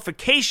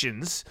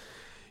qualifications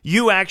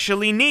you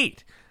actually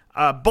need.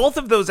 Both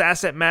of those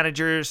asset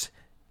managers,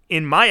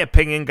 in my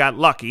opinion, got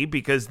lucky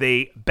because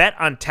they bet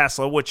on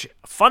Tesla, which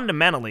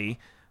fundamentally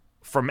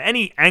from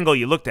any angle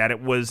you looked at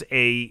it, was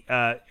a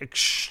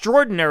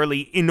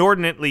extraordinarily,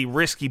 inordinately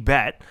risky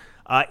bet.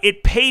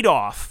 It paid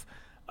off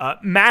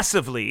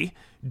massively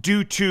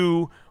due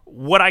to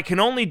what I can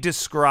only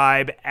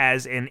describe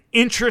as an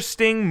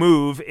interesting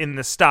move in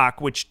the stock,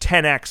 which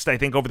 10x'd, I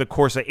think, over the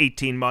course of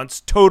 18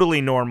 months.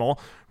 Totally normal,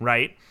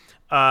 right?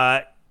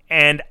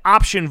 And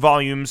option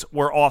volumes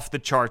were off the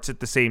charts at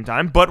the same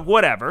time, but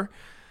whatever.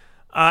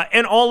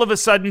 And all of a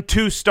sudden,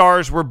 two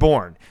stars were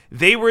born.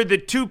 They were the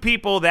two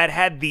people that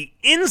had the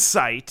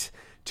insight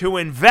to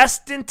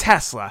invest in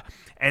Tesla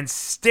and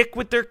stick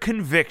with their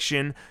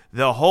conviction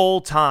the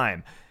whole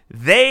time.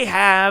 They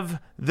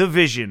have the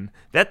vision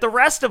that the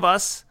rest of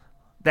us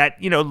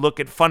that, look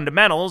at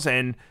fundamentals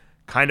and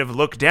kind of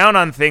look down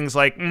on things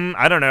like,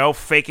 I don't know,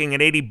 faking an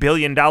 $80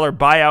 billion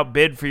buyout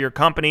bid for your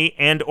company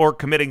and or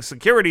committing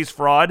securities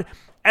fraud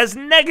as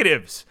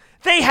negatives.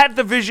 They had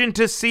the vision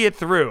to see it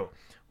through.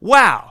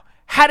 Wow.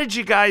 How did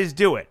you guys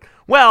do it?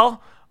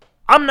 Well,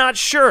 I'm not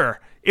sure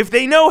if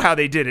they know how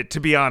they did it, to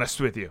be honest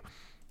with you.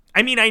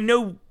 I mean, I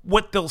know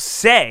what they'll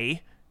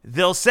say.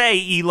 They'll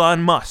say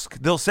Elon Musk.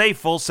 They'll say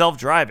full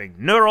self-driving.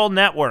 Neural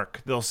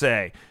network, they'll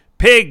say.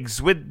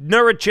 Pigs with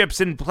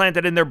neurochips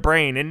implanted in their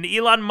brain. And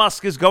Elon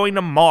Musk is going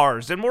to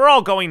Mars. And we're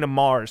all going to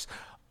Mars.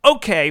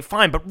 Okay,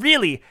 fine. But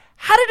really,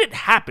 how did it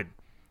happen?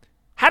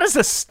 How does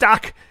a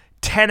stock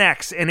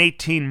 10x in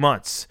 18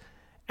 months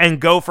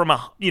and go from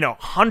a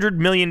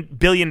 $100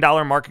 billion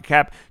market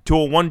cap to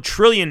a $1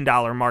 trillion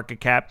market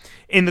cap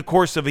in the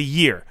course of a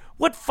year?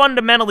 What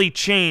fundamentally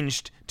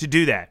changed to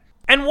do that?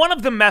 And one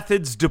of the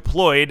methods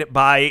deployed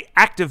by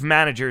active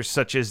managers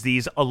such as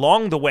these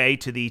along the way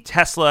to the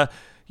Tesla,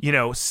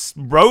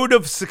 road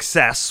of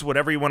success,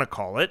 whatever you want to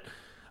call it,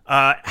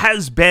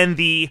 has been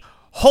the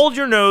hold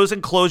your nose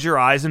and close your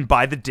eyes and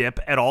buy the dip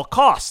at all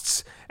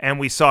costs. And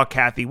we saw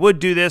Cathie Wood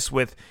do this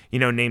with,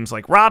 names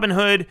like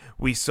Robinhood.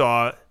 We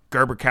saw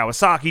Gerber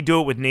Kawasaki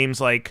do it with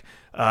names like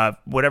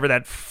whatever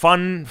that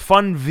Fun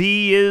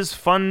V is,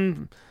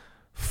 Fun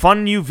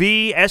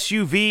UV,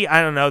 SUV.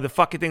 I don't know. The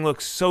fucking thing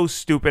looks so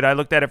stupid. I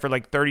looked at it for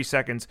like 30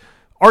 seconds.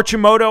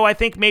 Archimoto, I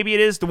think maybe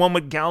it is, the one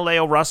with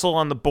Galileo Russell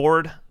on the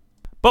board.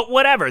 But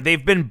whatever,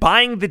 they've been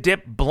buying the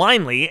dip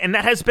blindly, and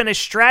that has been a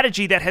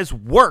strategy that has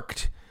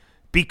worked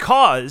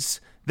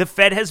because the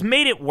Fed has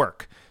made it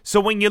work.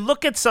 So when you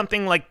look at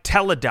something like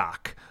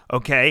Teladoc,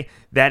 okay,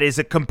 that is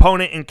a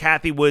component in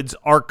Cathie Wood's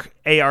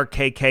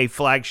ARKK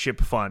flagship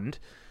fund,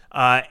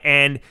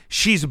 and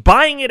she's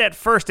buying it at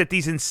first at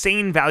these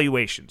insane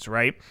valuations,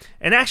 right?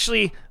 And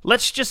actually,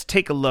 let's just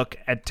take a look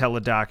at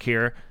Teladoc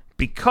here,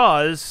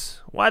 because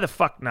why the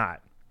fuck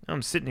not?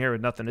 I'm sitting here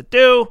with nothing to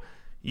do.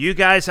 You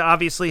guys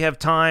obviously have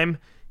time.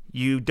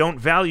 You don't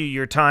value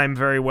your time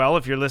very well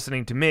if you're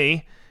listening to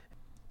me.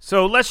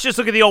 So let's just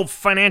look at the old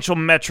financial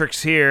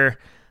metrics here,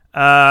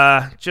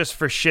 just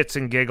for shits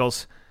and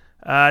giggles.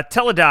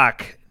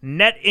 Teladoc,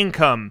 net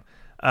income.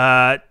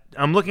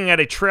 I'm looking at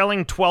a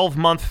trailing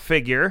 12-month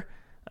figure.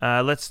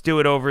 Let's do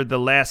it over the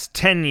last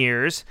 10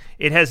 years.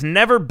 It has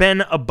never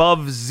been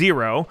above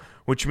zero,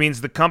 which means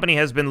the company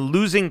has been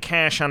losing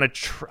cash on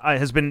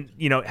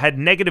had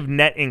negative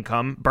net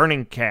income,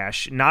 burning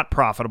cash, not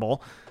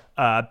profitable.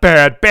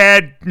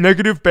 Bad,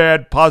 negative,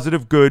 bad,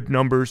 positive, good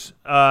numbers.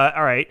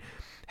 All right.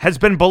 Has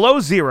been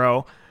below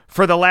zero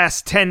for the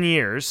last 10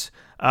 years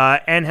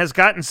and has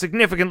gotten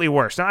significantly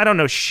worse. Now, I don't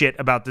know shit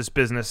about this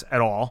business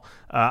at all.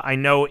 I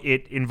know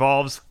it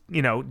involves,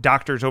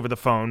 doctors over the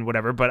phone,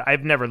 whatever, but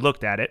I've never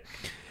looked at it.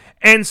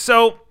 And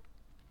so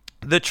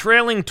the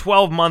trailing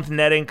 12-month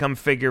net income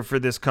figure for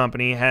this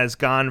company has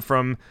gone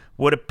from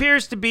what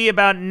appears to be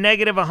about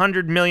negative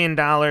 $100 million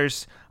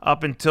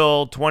up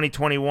until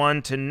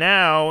 2021 to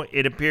now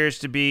it appears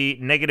to be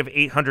negative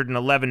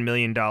 $811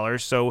 million.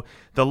 So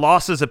the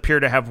losses appear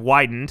to have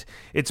widened.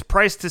 Its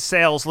price to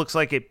sales looks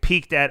like it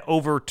peaked at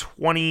over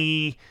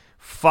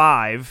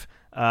 25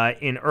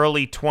 in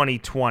early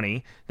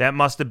 2020. That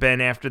must have been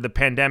after the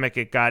pandemic.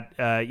 It got,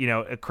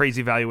 a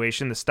crazy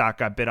valuation. The stock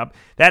got bid up.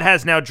 That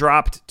has now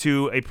dropped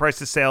to a price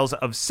to sales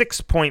of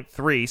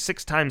 6.3,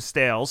 6 times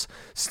sales.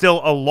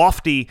 Still a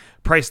lofty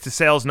price to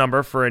sales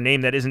number for a name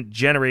that isn't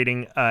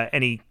generating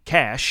any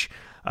cash.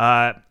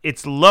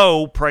 Its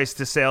low price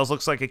to sales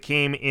looks like it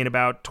came in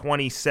about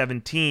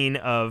 2017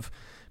 of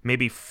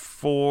maybe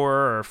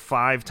 4 or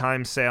 5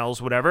 times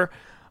sales, whatever.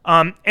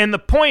 And the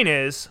point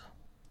is,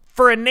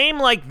 for a name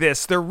like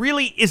this, there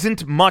really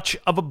isn't much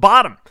of a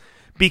bottom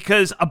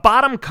because a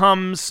bottom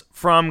comes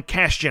from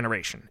cash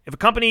generation. If a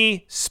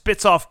company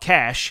spits off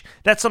cash,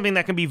 that's something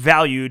that can be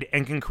valued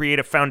and can create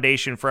a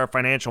foundation for our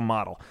financial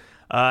model.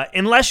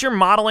 Unless you're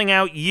modeling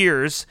out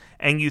years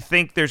and you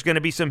think there's going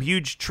to be some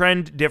huge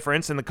trend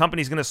difference and the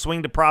company's going to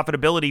swing to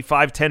profitability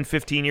 5, 10,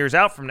 15 years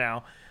out from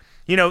now,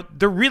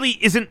 there really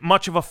isn't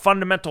much of a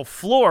fundamental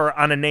floor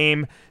on a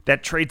name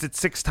that trades at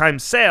 6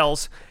 times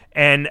sales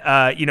and,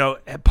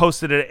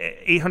 posted an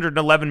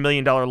 $811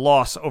 million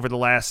loss over the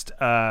last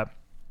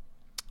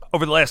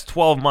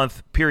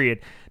 12-month period.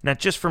 Now,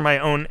 just for my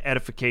own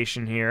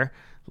edification here,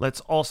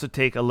 Let's also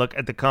take a look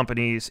at the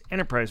company's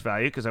enterprise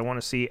value because I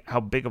want to see how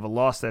big of a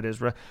loss that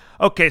is.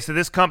 Okay, so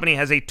this company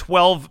has a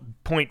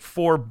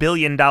 $12.4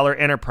 billion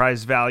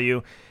enterprise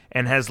value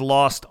and has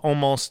lost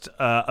almost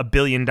 $1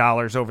 billion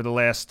over the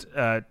last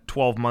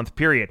 12-month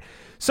period.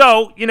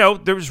 So,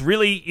 there's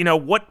really,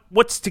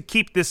 what's to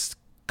keep this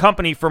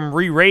company from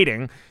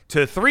re-rating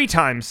to 3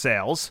 times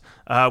sales,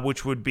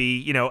 which would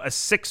be, a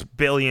 $6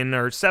 billion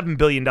or $7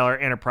 billion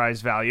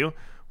enterprise value,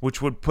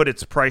 which would put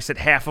its price at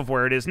half of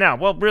where it is now.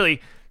 Well,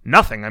 really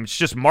nothing. It's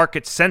just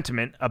market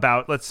sentiment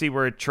about, let's see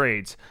where it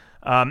trades.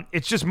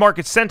 It's just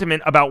market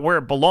sentiment about where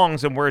it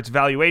belongs and where its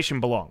valuation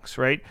belongs,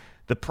 right?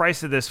 The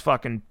price of this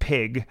fucking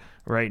pig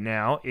right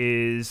now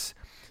is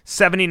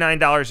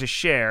 $79 a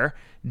share,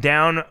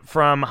 down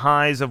from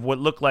highs of what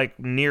looked like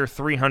near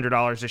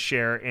 $300 a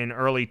share in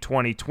early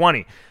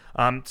 2020.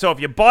 So if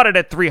you bought it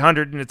at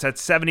 $300 and it's at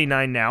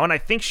 $79 now, and I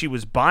think she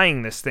was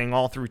buying this thing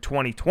all through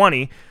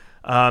 2020,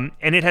 and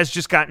it has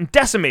just gotten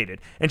decimated.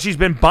 And she's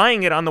been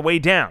buying it on the way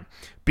down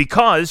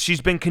because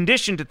she's been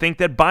conditioned to think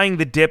that buying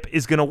the dip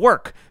is going to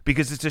work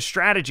because it's a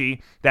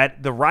strategy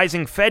that the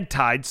rising Fed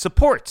tide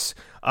supports.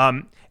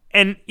 And,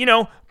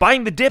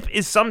 buying the dip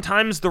is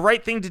sometimes the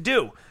right thing to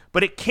do,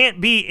 but it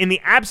can't be in the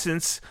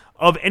absence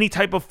of any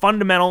type of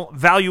fundamental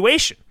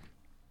valuation,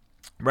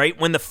 right?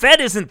 When the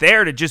Fed isn't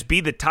there to just be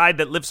the tide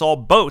that lifts all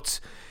boats,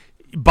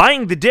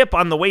 buying the dip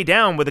on the way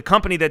down with a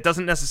company that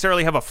doesn't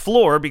necessarily have a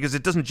floor because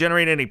it doesn't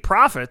generate any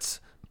profits,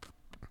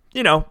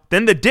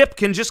 then the dip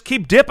can just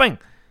keep dipping.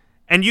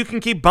 And you can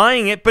keep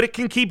buying it, but it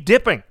can keep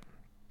dipping.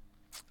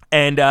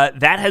 And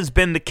that has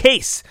been the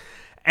case.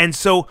 And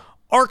so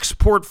ARK's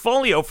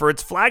portfolio for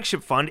its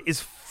flagship fund is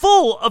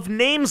full of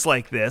names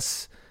like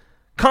this,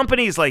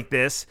 companies like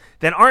this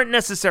that aren't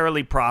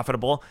necessarily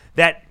profitable,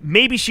 that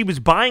maybe she was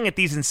buying at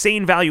these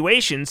insane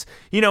valuations,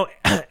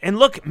 and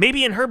look,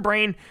 maybe in her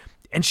brain,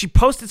 and she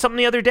posted something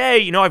the other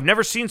day, I've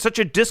never seen such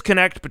a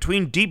disconnect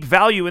between deep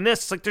value and this.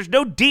 It's like there's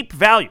no deep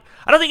value.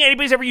 I don't think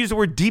anybody's ever used the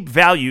word deep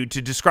value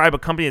to describe a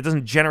company that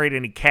doesn't generate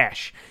any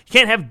cash. You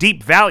can't have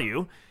deep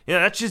value.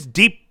 That's just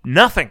deep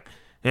nothing.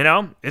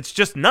 It's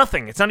just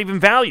nothing. It's not even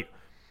value.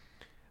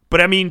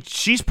 But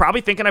she's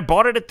probably thinking I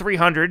bought it at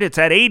 300. It's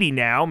at 80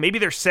 now. Maybe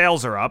their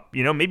sales are up.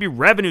 Maybe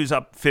revenue's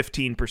up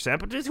 15%.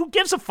 But who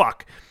gives a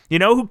fuck?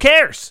 Who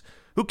cares?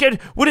 Who cares?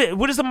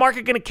 What is the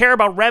market going to care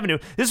about revenue?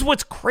 This is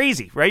what's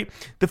crazy, right?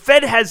 The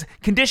Fed has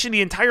conditioned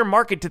the entire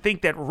market to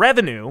think that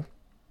revenue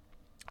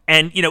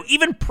and,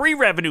 even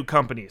pre-revenue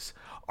companies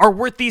are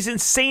worth these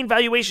insane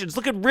valuations.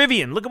 Look at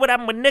Rivian. Look at what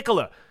happened with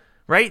Nikola,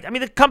 right?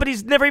 The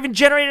company's never even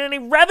generated any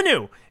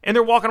revenue. And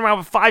they're walking around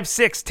with 5,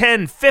 6,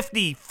 10,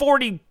 50,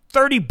 40,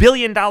 $30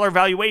 billion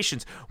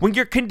valuations. When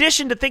you're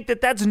conditioned to think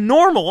that that's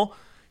normal,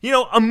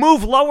 a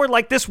move lower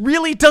like this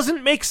really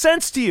doesn't make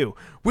sense to you,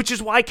 which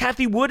is why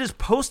Cathie Wood is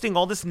posting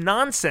all this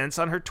nonsense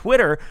on her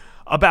Twitter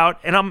about,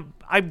 and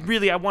I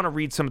want to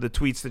read some of the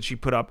tweets that she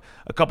put up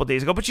a couple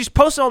days ago, but she's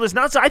posting all this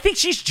nonsense. I think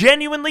she's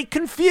genuinely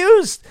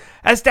confused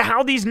as to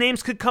how these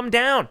names could come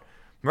down,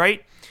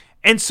 right?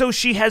 And so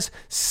she has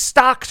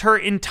stocked her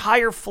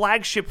entire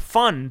flagship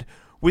fund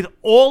with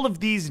all of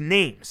these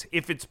names.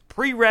 If it's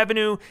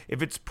pre-revenue,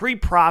 if it's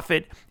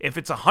pre-profit, if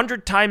it's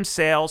 100 times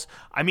sales,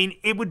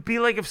 it would be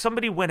like if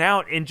somebody went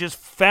out and just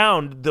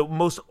found the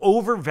most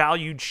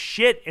overvalued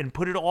shit and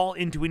put it all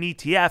into an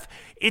ETF.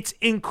 It's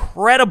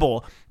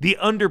incredible the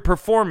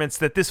underperformance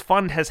that this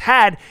fund has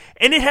had,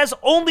 and it has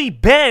only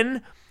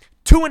been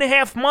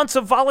 2.5 months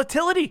of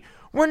volatility.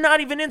 We're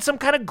not even in some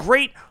kind of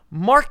great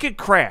market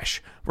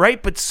crash,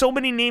 right? But so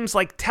many names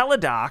like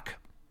Teladoc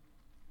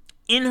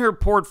in her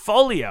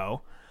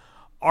portfolio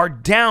are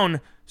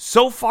down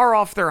so far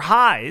off their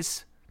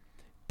highs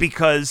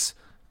because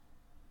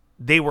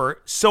they were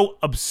so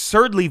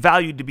absurdly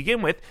valued to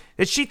begin with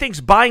that she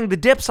thinks buying the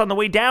dips on the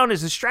way down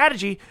is a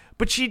strategy.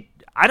 But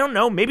I don't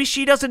know, maybe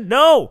she doesn't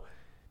know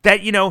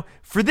that,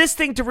 for this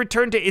thing to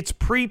return to its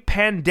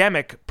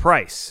pre-pandemic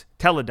price,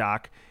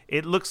 Teladoc,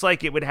 it looks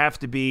like it would have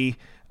to be,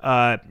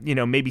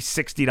 maybe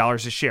 $60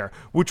 a share,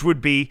 which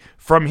would be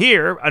from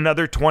here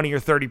another 20 or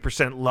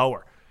 30%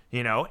 lower.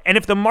 And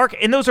if the market,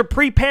 and those are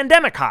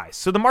pre-pandemic highs.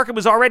 So the market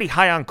was already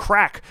high on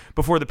crack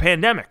before the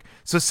pandemic.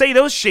 So say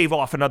those shave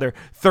off another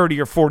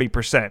 30 or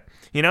 40%.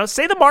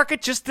 Say the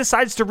market just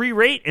decides to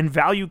re-rate and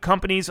value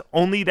companies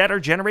only that are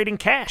generating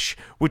cash,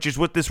 which is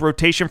what this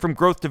rotation from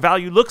growth to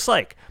value looks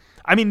like.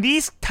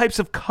 These types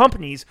of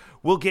companies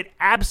will get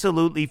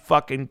absolutely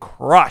fucking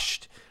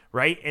crushed,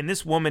 right? And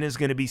this woman is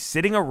going to be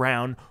sitting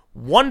around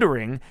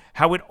wondering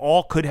how it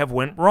all could have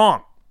went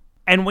wrong.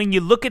 And when you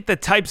look at the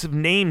types of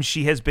names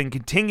she has been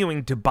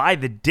continuing to buy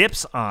the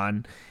dips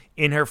on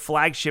in her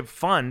flagship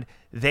fund,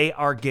 they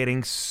are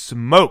getting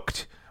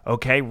smoked.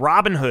 Okay,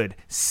 Robinhood,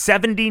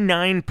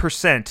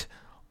 79%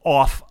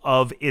 off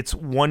of its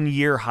 1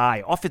 year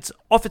high. Off its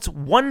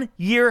 1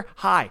 year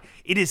high.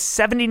 It is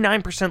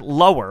 79%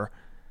 lower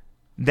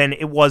than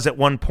it was at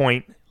one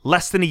point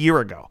less than a year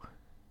ago.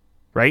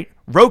 Right?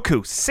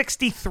 Roku,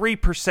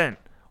 63%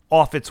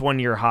 off its 1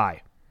 year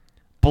high.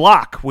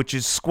 Block, which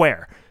is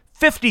Square,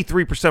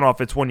 53% off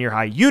its one-year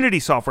high. Unity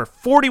Software,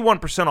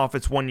 41% off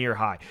its one-year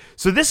high.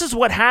 So this is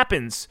what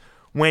happens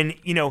when,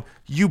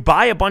 you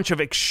buy a bunch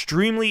of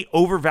extremely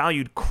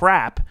overvalued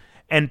crap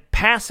and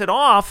pass it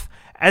off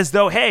as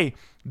though, hey,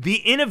 the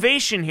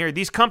innovation here,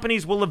 these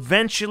companies will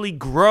eventually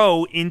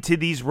grow into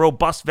these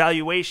robust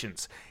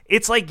valuations.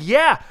 It's like,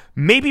 yeah,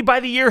 maybe by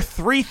the year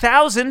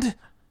 3000,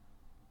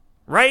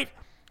 right?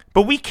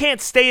 But we can't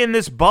stay in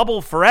this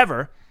bubble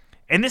forever.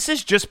 And this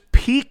is just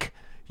peak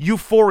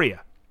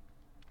euphoria.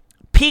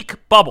 Peak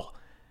bubble.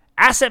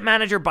 Asset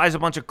manager buys a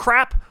bunch of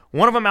crap.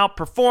 One of them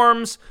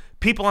outperforms.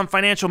 People on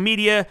financial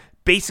media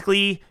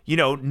basically,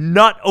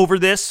 nut over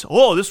this.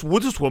 Oh, this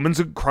woman's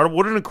incredible.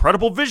 What an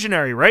incredible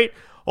visionary, right?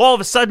 All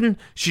of a sudden,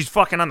 she's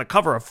fucking on the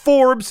cover of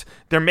Forbes.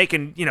 They're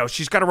making,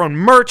 she's got her own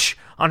merch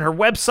on her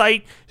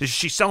website.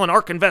 She's selling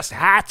ARK Invest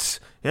hats.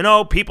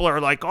 People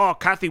are like, oh,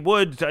 Cathie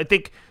Wood. I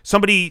think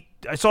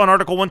I saw an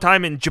article one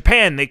time in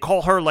Japan. They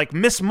call her like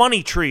Miss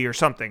Money Tree or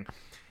something.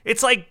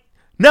 It's like,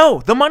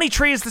 no, the money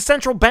tree is the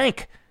central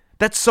bank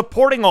that's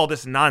supporting all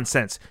this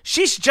nonsense.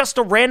 She's just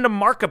a random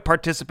market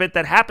participant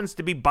that happens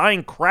to be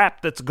buying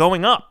crap that's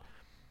going up.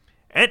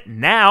 And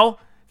now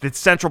that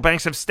central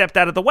banks have stepped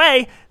out of the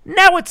way,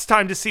 now it's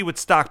time to see what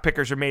stock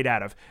pickers are made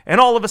out of. And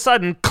all of a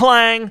sudden,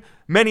 clang,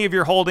 many of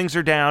your holdings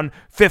are down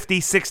 50,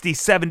 60,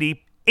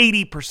 70,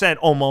 80%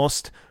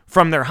 almost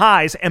from their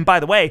highs. And by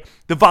the way,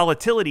 the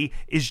volatility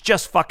is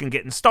just fucking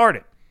getting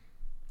started.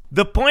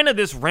 The point of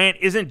this rant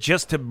isn't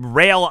just to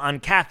rail on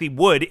Cathie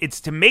Wood.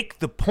 It's to make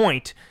the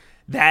point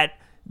that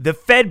the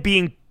Fed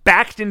being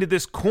backed into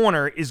this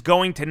corner is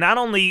going to not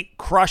only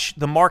crush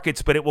the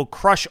markets, but it will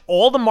crush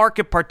all the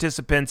market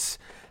participants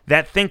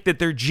that think that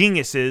they're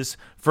geniuses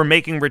for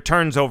making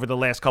returns over the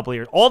last couple of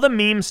years. All the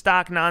meme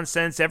stock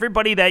nonsense,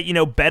 everybody that,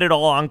 bet it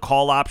all on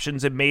call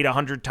options and made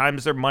 100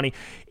 times their money.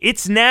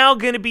 It's now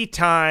going to be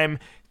time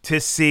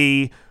to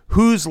see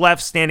who's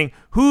left standing,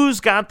 who's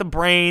got the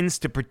brains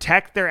to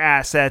protect their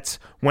assets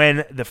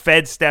when the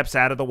Fed steps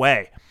out of the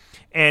way.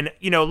 And,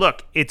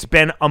 look, it's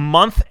been a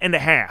month and a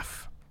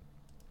half.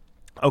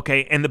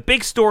 Okay, and the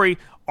big story,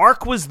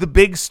 ARK was the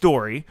big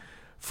story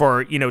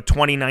for,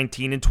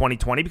 2019 and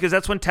 2020 because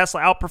that's when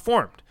Tesla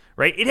outperformed,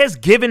 right? It has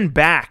given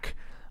back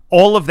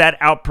all of that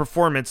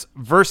outperformance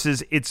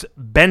versus its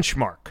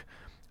benchmark.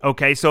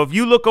 Okay, so if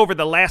you look over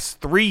the last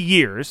 3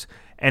 years,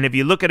 and if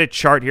you look at a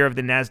chart here of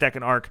the NASDAQ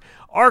and ARK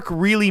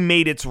really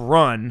made its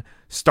run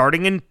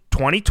starting in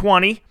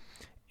 2020.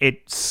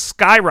 It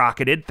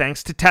skyrocketed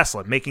thanks to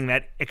Tesla, making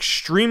that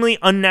extremely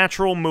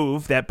unnatural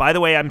move that, by the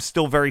way, I'm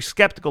still very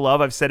skeptical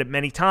of. I've said it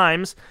many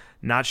times.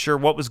 Not sure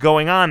what was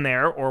going on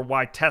there or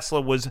why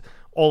Tesla was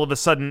all of a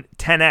sudden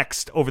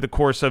 10x'd over the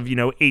course of,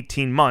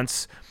 18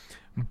 months.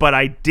 But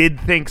I did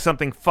think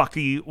something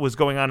fucky was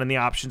going on in the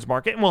options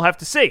market, and we'll have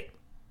to see.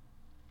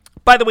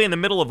 By the way, in the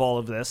middle of all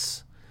of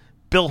this,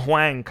 Bill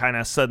Hwang kind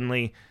of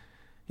suddenly,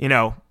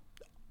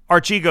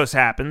 Archegos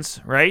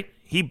happens, right?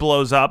 He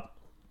blows up.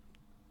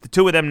 The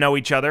two of them know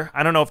each other.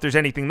 I don't know if there's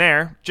anything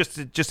there. Just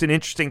an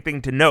interesting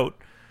thing to note.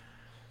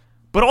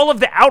 But all of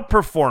the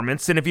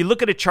outperformance, and if you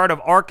look at a chart of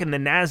ARK and the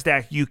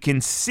NASDAQ, you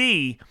can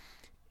see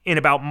in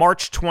about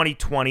March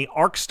 2020,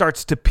 ARK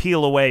starts to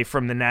peel away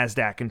from the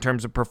NASDAQ in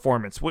terms of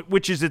performance,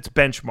 which is its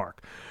benchmark,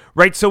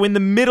 right? So in the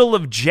middle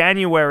of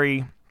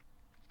January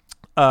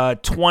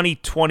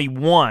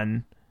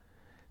 2021,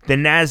 the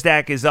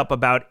NASDAQ is up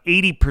about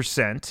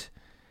 80%,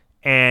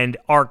 and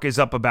ARK is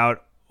up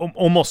about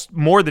almost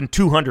more than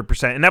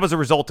 200%, and that was a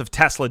result of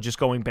Tesla just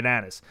going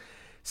bananas.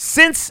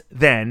 Since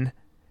then,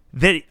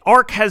 the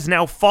ARK has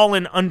now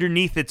fallen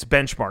underneath its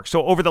benchmark.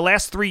 So over the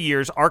last 3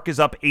 years, ARK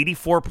is up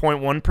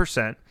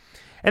 84.1%,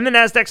 and the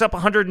NASDAQ's up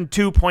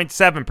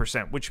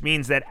 102.7%, which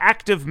means that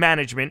active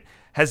management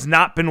has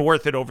not been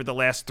worth it over the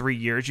last 3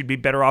 years. You'd be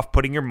better off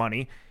putting your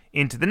money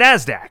into the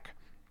NASDAQ.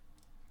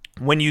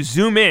 When you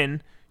zoom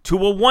in to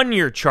a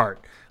 1-year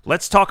chart,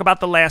 let's talk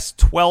about the last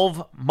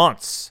 12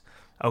 months.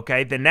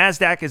 Okay, the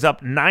NASDAQ is up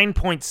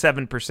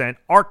 9.7%.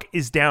 ARK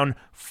is down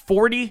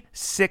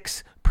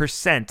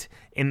 46%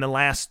 in the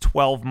last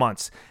 12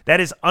 months.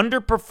 That is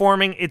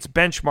underperforming its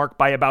benchmark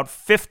by about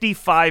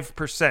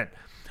 55%.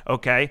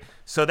 Okay,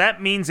 so that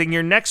means in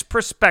your next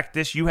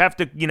prospectus, you have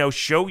to,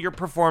 show your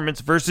performance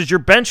versus your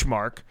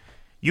benchmark.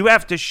 You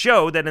have to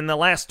show that in the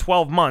last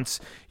 12 months,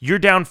 you're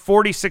down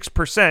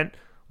 46%,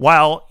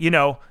 while,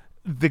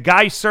 the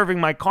guy serving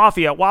my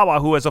coffee at Wawa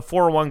who has a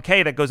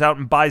 401k that goes out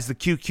and buys the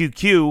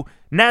QQQ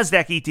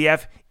NASDAQ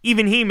ETF,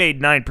 even he made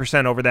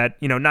 9% over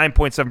that,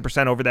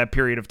 9.7% over that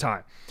period of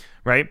time,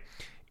 right?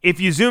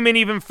 If you zoom in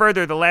even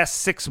further, the last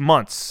 6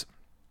 months,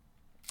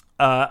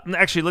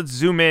 actually, let's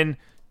zoom in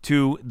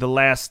to the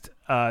last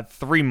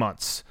 3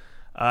 months.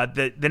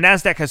 The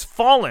NASDAQ has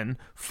fallen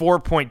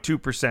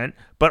 4.2%,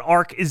 but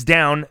ARK is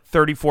down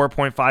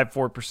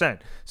 34.54%.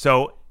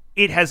 So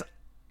it has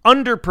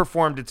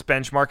underperformed its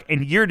benchmark,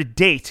 and year to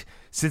date,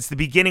 since the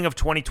beginning of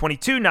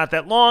 2022, not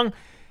that long,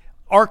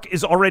 ARK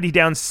is already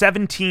down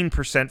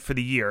 17% for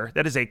the year.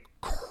 That is a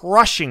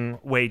crushing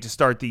way to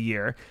start the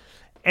year.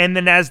 and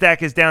the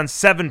NASDAQ is down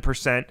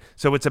 7%.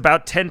 So it's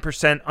about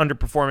 10%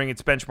 underperforming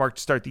its benchmark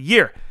to start the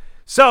year.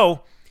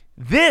 So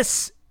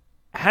this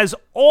has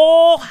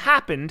all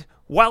happened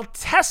while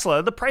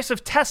Tesla, the price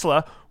of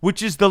Tesla,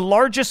 which is the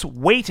largest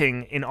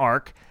weighting in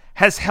ARK,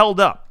 has held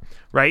up,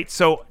 right?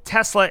 So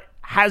Tesla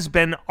has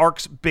been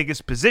ARK's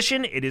biggest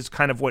position. It is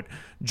kind of what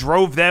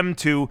drove them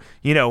to,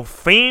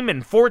 fame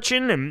and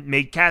fortune and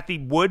made Cathie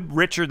Wood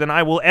richer than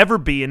I will ever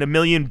be in a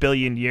million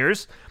billion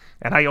years.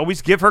 And I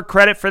always give her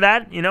credit for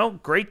that.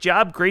 Great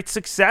job, great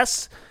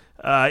success.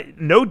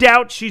 No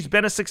doubt she's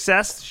been a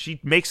success. She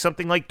makes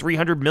something like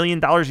 $300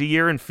 million a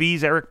year in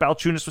fees. Eric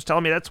Balchunas was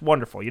telling me that's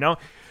wonderful,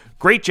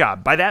 Great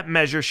job. By that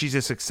measure, she's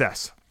a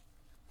success.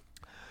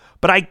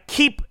 But I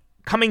keep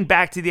coming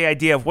back to the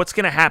idea of what's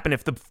going to happen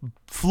if the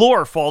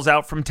floor falls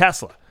out from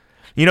Tesla.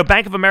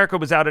 Bank of America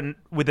was out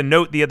with a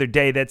note the other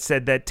day that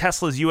said that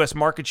Tesla's U.S.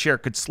 market share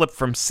could slip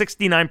from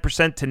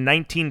 69% to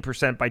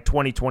 19% by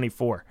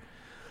 2024.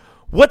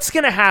 What's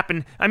going to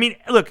happen? I mean,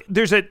 look,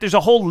 there's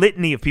a whole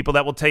litany of people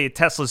that will tell you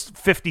Tesla's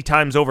 50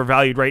 times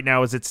overvalued right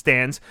now as it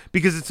stands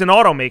because it's an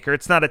automaker.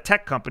 It's not a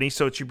tech company,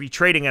 so it should be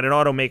trading at an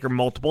automaker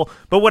multiple.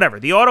 But whatever.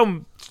 The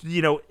auto,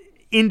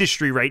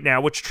 industry right now,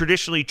 which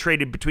traditionally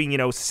traded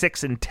between,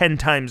 6 and 10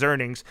 times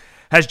earnings,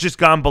 has just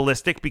gone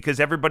ballistic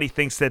because everybody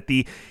thinks that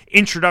the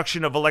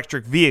introduction of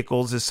electric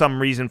vehicles is some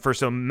reason for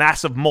some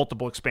massive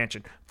multiple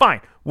expansion.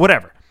 Fine,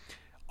 whatever.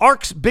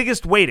 ARK's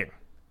biggest weighting,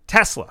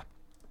 Tesla,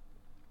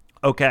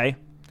 okay,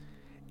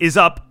 is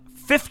up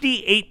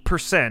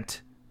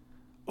 58%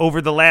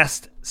 over the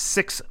last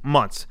 6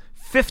 months.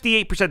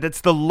 58%.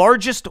 That's the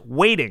largest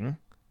weighting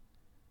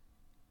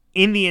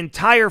in the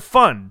entire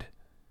fund.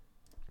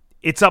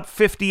 It's up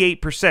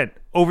 58%.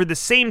 Over the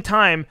same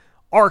time,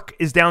 ARK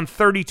is down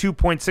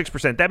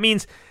 32.6%. That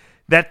means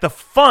that the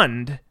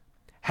fund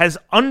has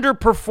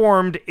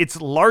underperformed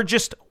its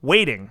largest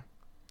weighting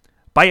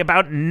by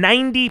about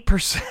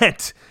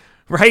 90%,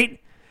 right?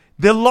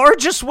 The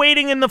largest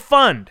weighting in the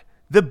fund,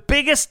 the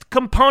biggest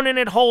component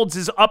it holds,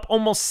 is up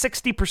almost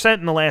 60%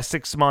 in the last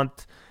 6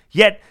 months,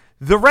 yet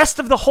the rest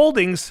of the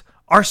holdings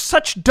are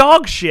such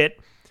dog shit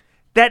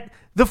that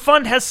the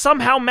fund has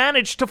somehow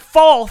managed to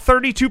fall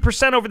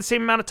 32% over the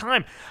same amount of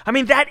time. I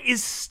mean, that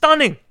is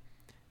stunning.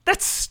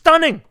 That's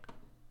stunning.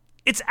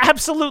 It's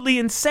absolutely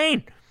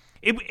insane.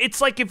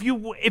 It's like if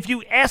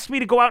you asked me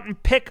to go out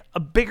and pick a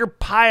bigger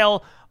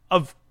pile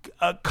of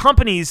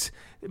companies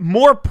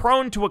more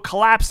prone to a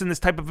collapse in this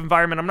type of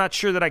environment, I'm not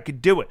sure that I could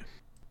do it.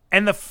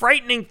 And the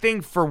frightening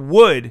thing for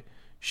Wood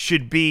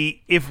should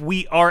be if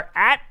we are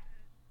at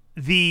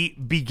the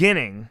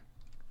beginning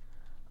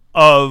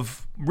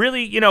of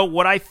really,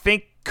 what I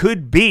think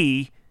could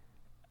be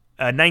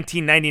a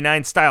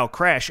 1999 style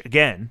crash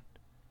again.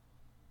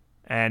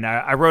 And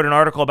I wrote an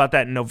article about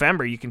that in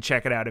November. You can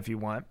check it out if you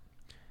want.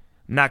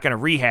 I'm not going to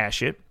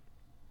rehash it.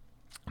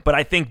 But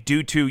I think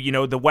due to,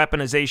 the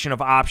weaponization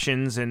of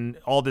options and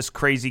all this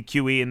crazy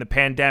QE and the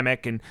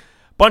pandemic and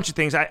a bunch of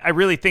things, I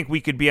really think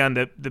we could be on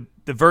the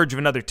verge of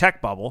another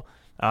tech bubble.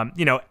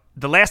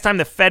 The last time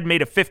the Fed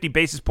made a 50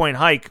 basis point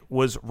hike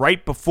was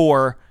right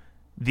before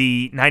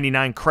the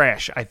 99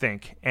 crash, I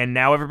think. And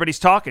now everybody's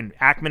talking.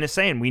 Ackman is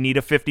saying we need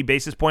a 50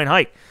 basis point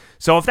hike.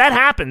 So if that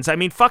happens, I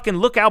mean, fucking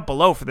look out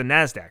below for the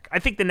NASDAQ. I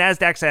think the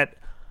NASDAQ's at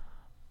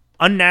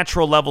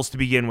unnatural levels to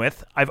begin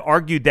with. I've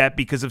argued that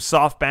because of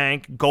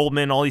SoftBank,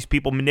 Goldman, all these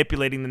people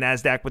manipulating the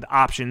NASDAQ with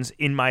options,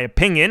 in my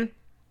opinion.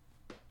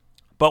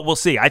 But we'll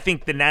see. I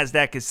think the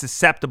NASDAQ is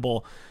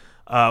susceptible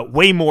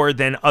way more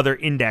than other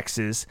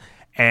indexes.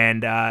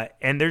 And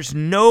there's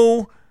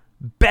no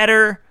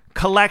better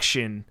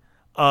collection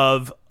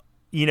of,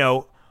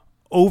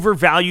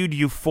 overvalued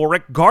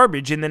euphoric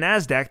garbage in the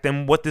NASDAQ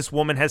than what this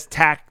woman has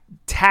tucked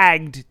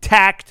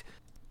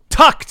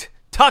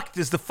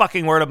is the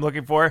fucking word I'm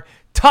looking for,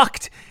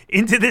 tucked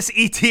into this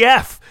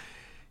ETF.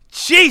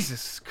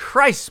 Jesus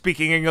Christ,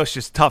 speaking English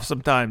is tough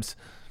sometimes.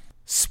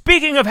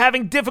 Speaking of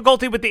having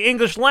difficulty with the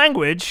English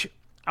language,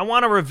 I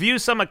want to review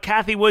some of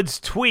Cathie Wood's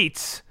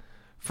tweets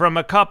from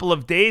a couple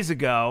of days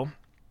ago.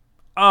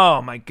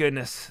 Oh my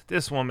goodness,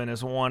 this woman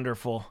is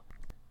wonderful.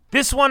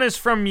 This one is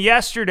from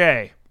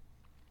yesterday.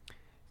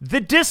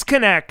 The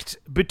disconnect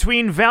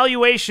between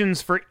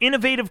valuations for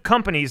innovative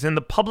companies in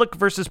the public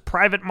versus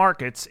private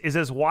markets is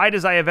as wide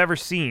as I have ever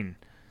seen.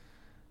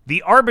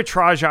 The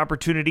arbitrage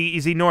opportunity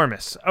is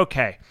enormous.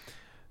 Okay,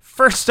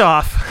 first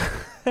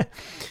off,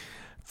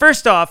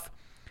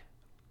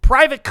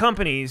 private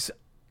companies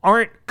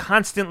aren't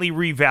constantly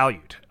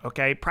revalued,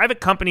 okay?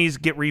 Private companies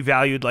get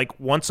revalued like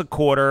once a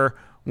quarter,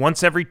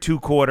 once every 2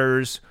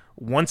 quarters,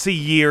 once a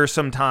year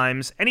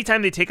sometimes.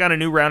 Anytime they take on a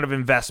new round of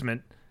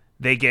investment,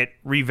 they get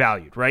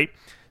revalued, right?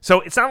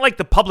 So it's not like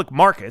the public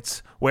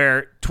markets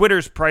where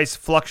Twitter's price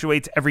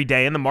fluctuates every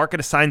day and the market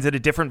assigns it a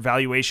different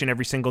valuation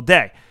every single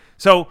day.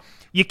 So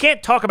you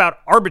can't talk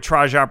about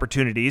arbitrage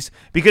opportunities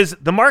because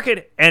the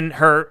market and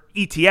her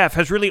ETF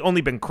has really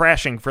only been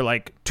crashing for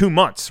like 2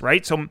 months,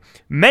 right? So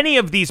many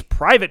of these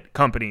private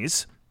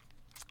companies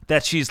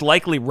that she's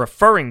likely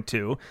referring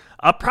to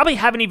probably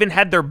haven't even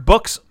had their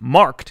books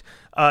marked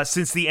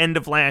since the end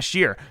of last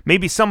year.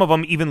 Maybe some of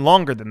them even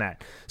longer than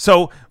that.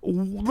 So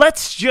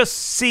let's just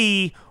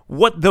see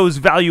what those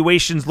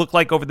valuations look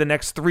like over the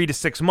next 3 to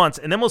 6 months,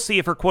 and then we'll see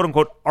if her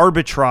quote-unquote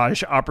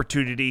arbitrage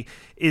opportunity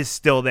is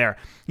still there.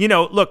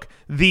 Look,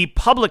 the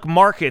public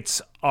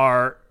markets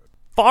are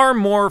far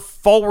more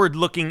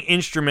forward-looking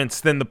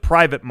instruments than the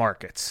private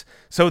markets.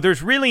 So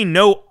there's really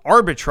no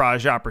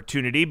arbitrage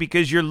opportunity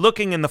because you're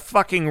looking in the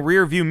fucking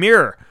rearview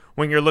mirror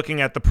when you're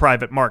looking at the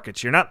private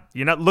markets. You're not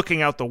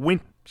looking out the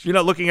You're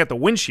not looking at the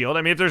windshield.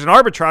 I mean, if there's an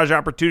arbitrage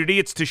opportunity,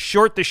 it's to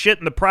short the shit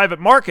in the private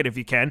market if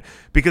you can,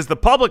 because the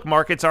public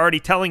market's already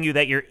telling you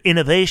that your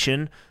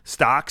innovation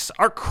stocks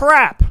are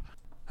crap.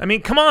 I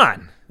mean, come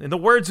on. In the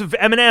words of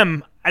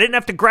Eminem, I didn't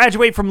have to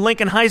graduate from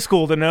Lincoln High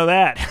School to know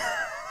that.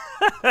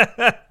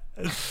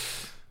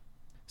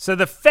 So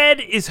the Fed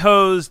is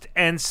hosed,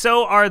 and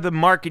so are the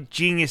market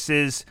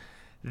geniuses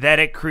that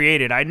it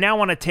created. I now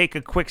want to take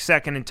a quick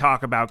second and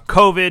talk about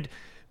COVID,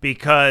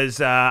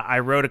 because I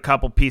wrote a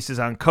couple pieces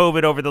on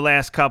COVID over the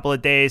last couple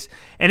of days.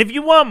 And if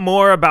you want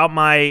more about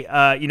my,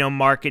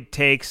 market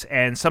takes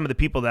and some of the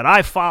people that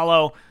I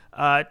follow,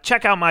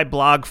 check out my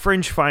blog,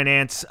 Fringe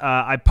Finance.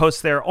 I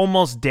post there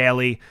almost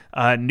daily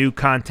new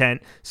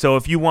content. So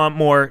if you want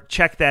more,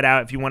 check that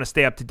out. If you want to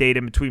stay up to date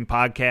in between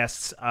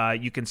podcasts,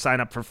 you can sign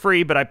up for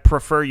free, but I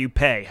prefer you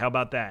pay. How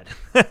about that?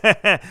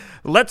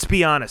 Let's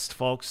be honest,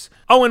 folks.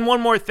 Oh, and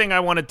one more thing I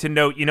wanted to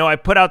note. I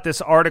put out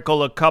this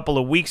article a couple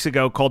of weeks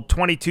ago called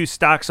 22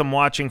 Stocks I'm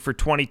Watching for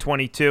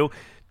 2022.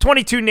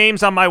 22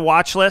 names on my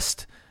watch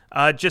list.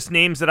 Just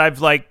names that I've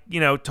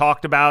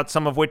talked about,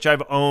 some of which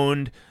I've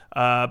owned.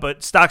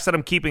 But stocks that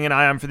I'm keeping an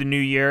eye on for the new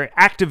year.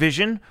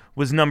 Activision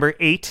was number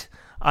 8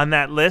 on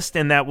that list,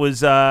 and that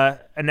was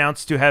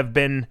announced to have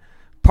been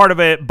part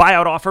of a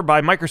buyout offer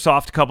by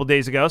Microsoft a couple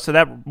days ago, so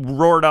that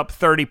roared up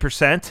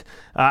 30%.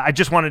 I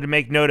just wanted to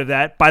make note of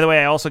that. By the way,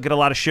 I also get a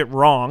lot of shit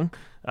wrong,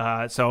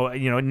 so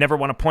never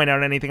want to point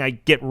out anything I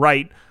get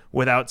right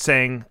without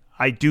saying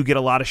I do get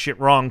a lot of shit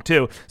wrong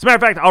too. As a matter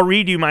of fact, I'll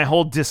read you my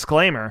whole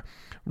disclaimer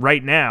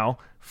right now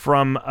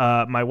from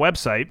my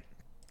website,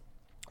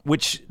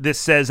 which this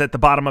says at the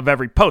bottom of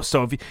every post.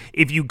 So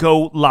if you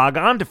go log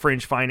on to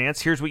Fringe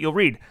Finance, here's what you'll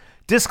read.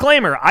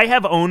 Disclaimer, I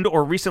have owned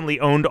or recently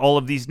owned all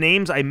of these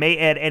names. I may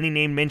add any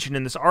name mentioned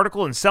in this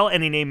article and sell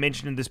any name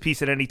mentioned in this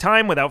piece at any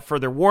time without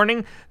further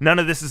warning. None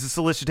of this is a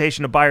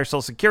solicitation to buy or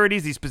sell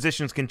securities. These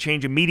positions can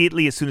change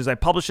immediately as soon as I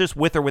publish this,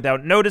 with or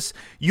without notice.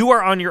 You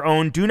are on your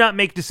own. Do not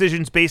make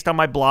decisions based on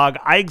my blog.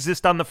 I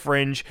exist on the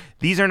Fringe.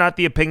 These are not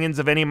the opinions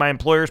of any of my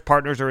employers,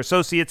 partners, or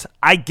associates.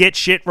 I get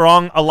shit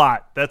wrong a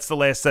lot. That's the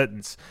last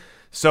sentence.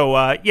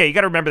 So, you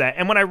got to remember that.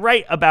 And when I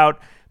write about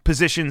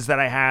positions that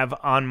I have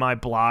on my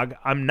blog,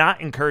 I'm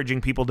not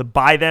encouraging people to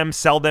buy them,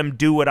 sell them,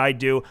 do what I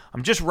do.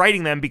 I'm just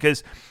writing them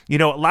because, a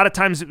lot of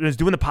times when I was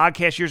doing the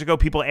podcast years ago,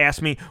 people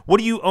asked me, what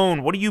do you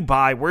own? What do you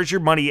buy? Where's your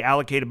money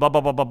allocated? Blah,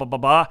 blah, blah, blah, blah, blah,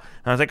 blah.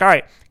 And I was like, all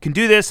right, I can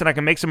do this, and I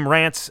can make some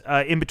rants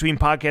in between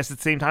podcasts at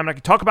the same time. And I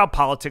can talk about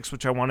politics,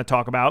 which I want to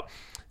talk about.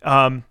 But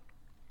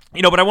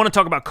I want to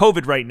talk about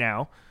COVID right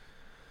now.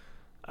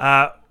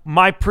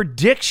 My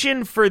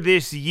prediction for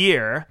this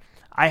year,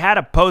 I had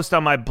a post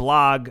on my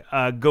blog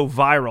go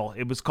viral.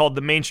 It was called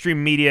 "The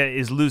Mainstream Media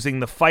is Losing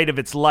the Fight of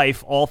Its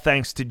Life," all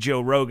thanks to Joe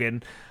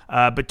Rogan.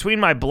 Between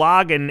my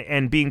blog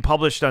and being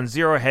published on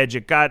Zero Hedge,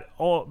 it got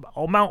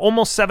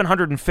almost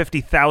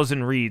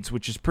 750,000 reads,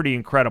 which is pretty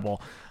incredible.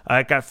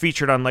 It got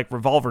featured on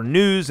Revolver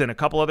News and a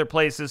couple other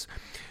places.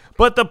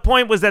 But the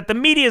point was that the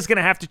media is going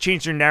to have to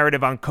change their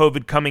narrative on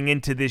COVID coming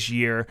into this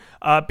year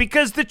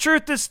because the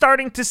truth is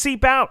starting to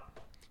seep out.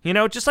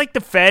 Just like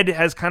the Fed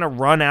has kind of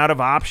run out of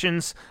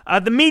options,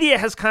 the media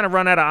has kind of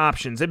run out of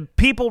options, and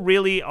people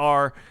really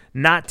are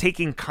not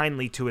taking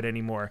kindly to it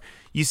anymore.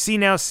 You see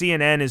now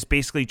CNN is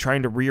basically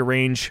trying to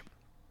rearrange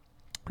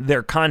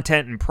their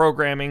content and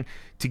programming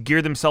to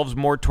gear themselves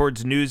more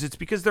towards news. It's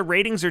because their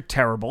ratings are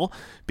terrible,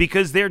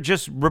 because they're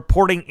just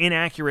reporting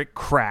inaccurate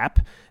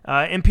crap,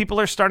 and people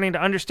are starting to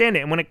understand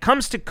it. And when it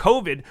comes to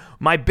COVID,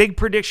 my big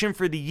prediction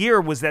for the year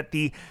was that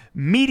the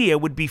media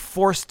would be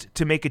forced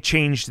to make a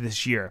change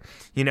this year.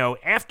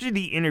 After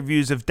the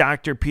interviews of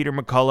Dr. Peter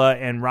McCullough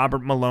and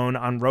Robert Malone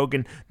on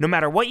Rogan, no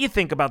matter what you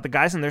think about the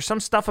guys, and there's some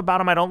stuff about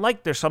them I don't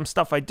like, there's some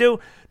stuff I do,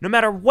 no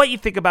matter what you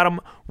think about them,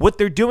 what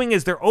they're doing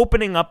is they're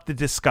opening up the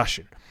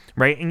discussion,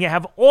 right? And you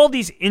have all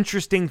these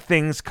interesting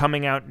things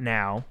coming out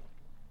now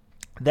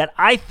that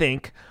I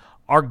think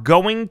are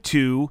going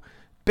to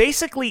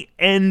basically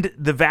end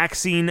the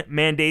vaccine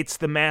mandates,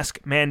 the mask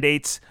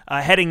mandates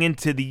heading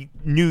into the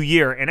new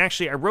year. And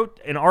actually, I wrote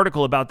an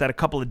article about that a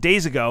couple of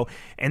days ago.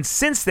 And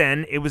since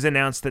then, it was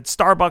announced that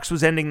Starbucks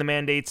was ending the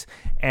mandates,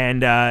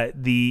 and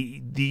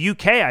the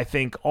UK, I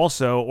think,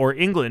 also, or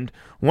England,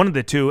 one of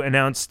the two,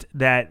 announced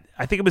that,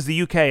 I think it was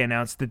the UK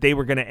announced that they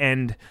were going to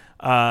end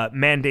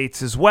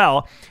mandates as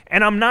well.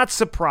 And I'm not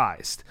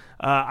surprised.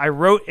 I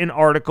wrote an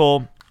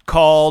article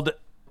called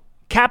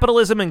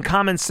 "Capitalism and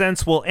Common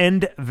Sense Will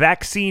End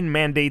Vaccine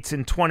Mandates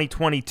in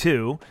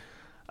 2022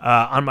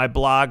 on my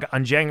blog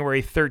on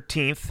January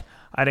 13th.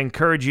 I'd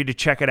encourage you to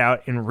check it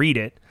out and read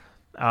it.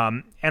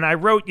 And I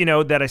wrote,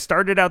 that I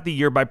started out the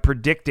year by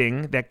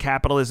predicting that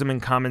capitalism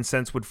and common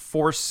sense would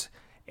force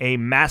a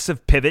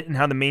massive pivot in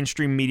how the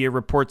mainstream media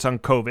reports on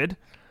COVID.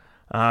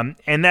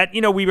 And that,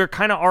 we were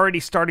kind of already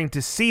starting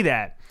to see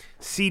that.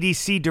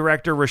 CDC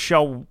Director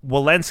Rochelle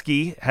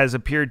Walensky has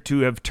appeared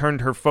to have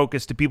turned her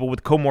focus to people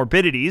with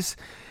comorbidities.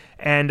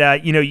 And,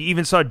 you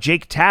even saw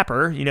Jake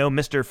Tapper,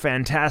 Mr.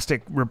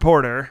 Fantastic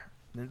Reporter,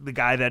 the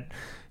guy that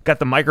got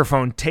the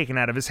microphone taken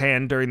out of his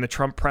hand during the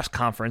Trump press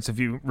conference, if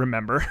you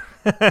remember.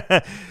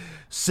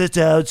 Sit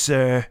down,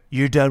 sir.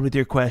 You're done with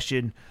your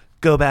question.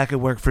 Go back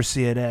and work for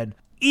CNN.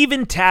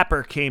 Even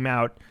Tapper came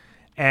out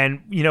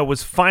and,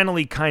 was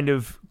finally kind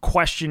of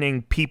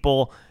questioning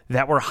people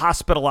that were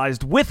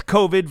hospitalized with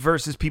COVID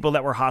versus people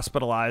that were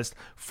hospitalized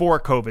for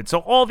COVID. So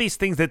all these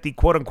things that the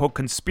quote-unquote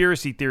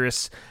conspiracy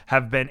theorists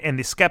have been, and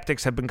the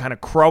skeptics have been kind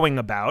of crowing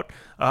about,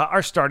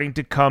 are starting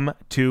to come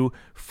to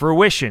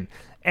fruition.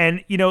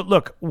 And,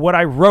 look, what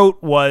I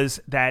wrote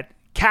was that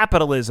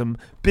capitalism,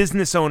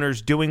 business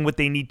owners doing what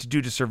they need to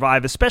do to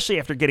survive, especially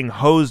after getting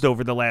hosed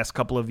over the last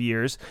couple of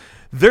years,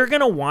 they're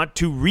going to want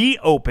to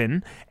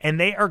reopen, and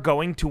they are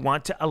going to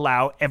want to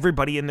allow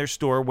everybody in their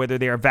store, whether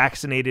they are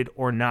vaccinated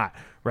or not,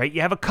 right?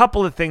 You have a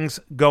couple of things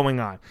going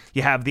on.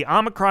 You have the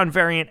Omicron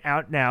variant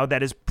out now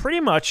that is pretty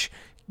much,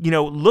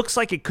 looks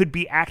like it could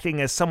be acting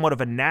as somewhat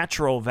of a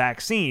natural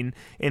vaccine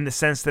in the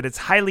sense that it's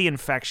highly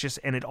infectious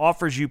and it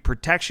offers you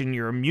protection.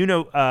 Your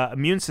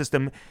immune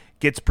system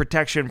gets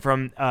protection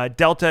from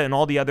Delta and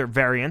all the other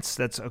variants.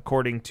 That's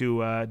according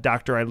to a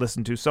doctor I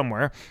listened to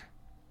somewhere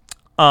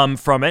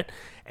from it.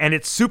 And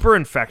it's super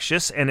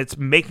infectious, and it's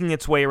making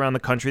its way around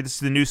the country. This is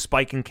the new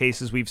spike in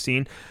cases we've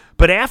seen.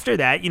 But after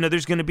that,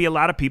 there's going to be a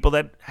lot of people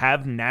that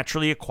have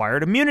naturally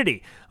acquired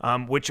immunity,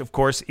 which, of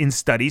course, in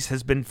studies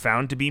has been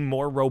found to be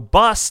more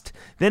robust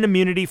than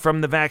immunity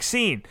from the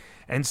vaccine.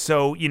 And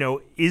so,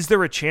 is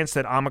there a chance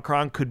that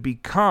Omicron could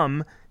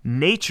become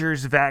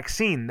nature's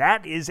vaccine?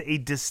 That is a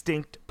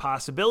distinct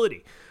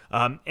possibility.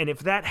 And if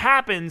that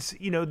happens,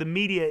 the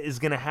media is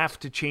going to have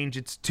to change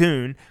its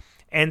tune.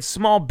 And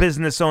small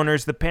business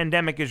owners, the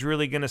pandemic is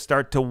really going to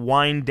start to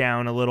wind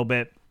down a little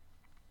bit.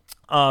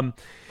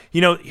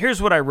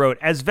 Here's what I wrote.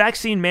 As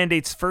vaccine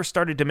mandates first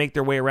started to make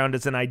their way around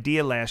as an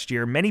idea last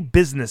year, many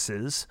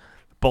businesses,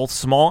 both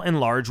small and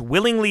large,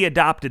 willingly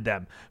adopted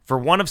them for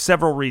one of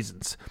several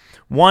reasons.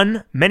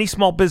 One, many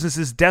small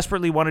businesses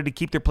desperately wanted to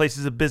keep their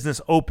places of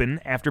business open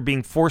after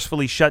being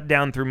forcefully shut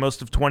down through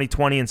most of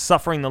 2020 and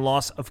suffering the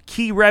loss of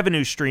key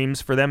revenue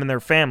streams for them and their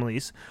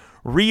families.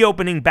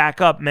 Reopening back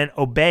up meant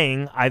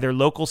obeying either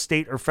local,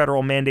 state, or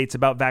federal mandates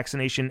about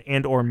vaccination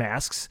and or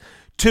masks.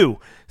 2,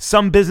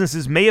 some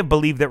businesses may have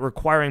believed that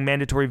requiring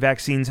mandatory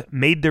vaccines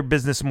made their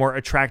business more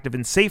attractive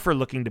and safer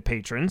looking to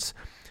patrons,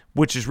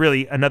 which is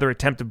really another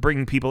attempt of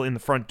bringing people in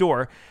the front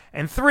door.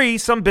 And 3,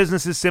 some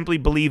businesses simply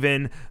believe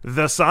in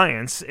the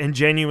science and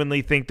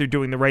genuinely think they're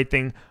doing the right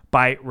thing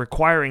by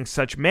requiring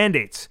such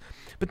mandates.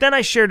 But then I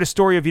shared a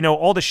story of,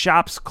 all the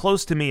shops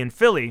close to me in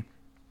Philly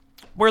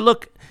where,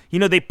 look,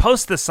 they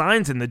post the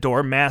signs in the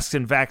door, masks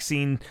and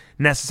vaccine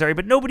necessary,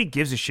 but nobody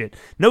gives a shit.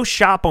 No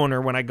shop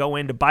owner, when I go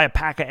in to buy a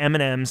pack of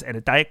M&Ms and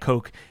a Diet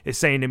Coke, is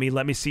saying to me,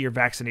 let me see your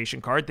vaccination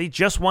card. They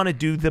just want to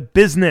do the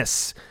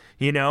business,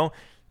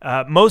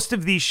 Most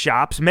of these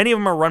shops, many of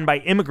them are run by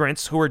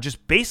immigrants who are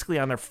just basically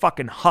on their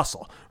fucking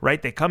hustle,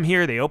 right? They come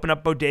here, they open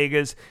up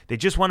bodegas, they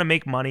just want to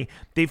make money.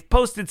 They've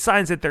posted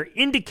signs that they're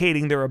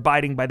indicating they're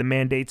abiding by the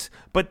mandates,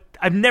 but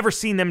I've never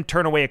seen them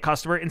turn away a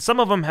customer, and some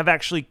of them have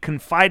actually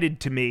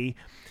confided to me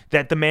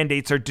that the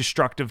mandates are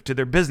destructive to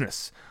their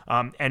business.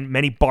 And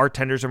many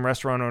bartenders and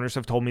restaurant owners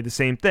have told me the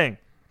same thing.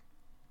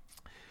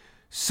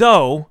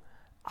 So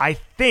I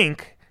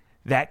think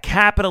that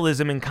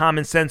capitalism and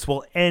common sense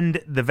will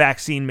end the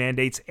vaccine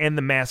mandates and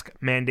the mask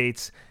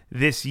mandates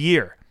this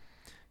year.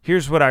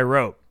 Here's what I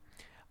wrote.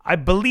 I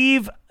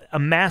believe a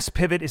mass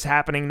pivot is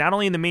happening not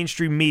only in the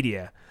mainstream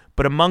media,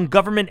 but among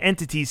government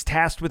entities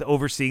tasked with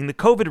overseeing the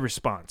COVID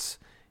response.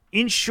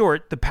 In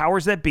short, the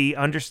powers that be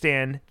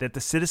understand that the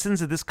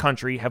citizens of this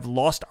country have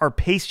lost our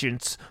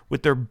patience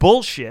with their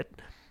bullshit.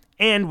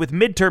 And with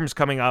midterms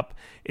coming up,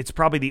 it's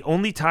probably the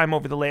only time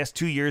over the last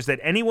 2 years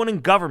that anyone in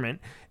government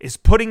is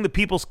putting the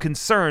people's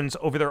concerns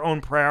over their own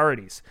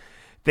priorities.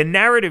 The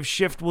narrative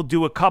shift will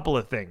do a couple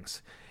of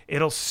things.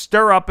 It'll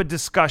stir up a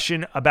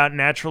discussion about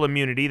natural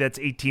immunity that's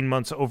 18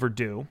 months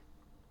overdue.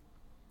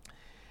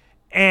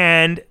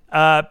 And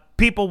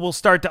people will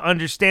start to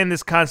understand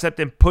this concept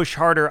and push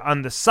harder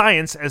on the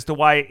science as to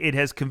why it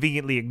has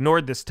conveniently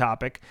ignored this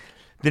topic.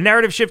 The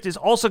narrative shift is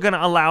also going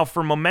to allow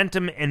for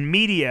momentum and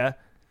media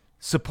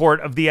support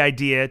of the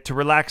idea to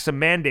relax some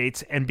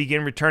mandates and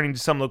begin returning to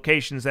some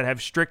locations that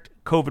have strict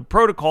COVID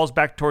protocols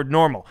back toward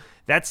normal.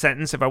 That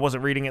sentence, if I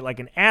wasn't reading it like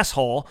an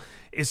asshole,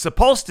 is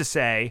supposed to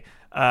say,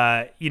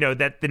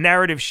 that the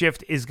narrative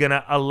shift is going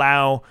to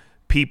allow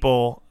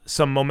people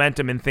some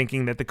momentum in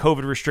thinking that the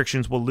COVID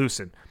restrictions will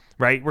loosen,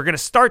 right? We're going to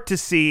start to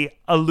see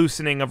a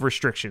loosening of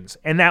restrictions,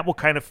 and that will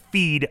kind of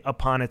feed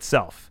upon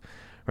itself,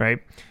 right?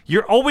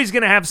 You're always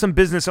going to have some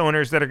business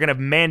owners that are going to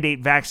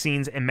mandate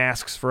vaccines and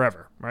masks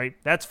forever, right?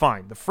 That's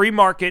fine. The free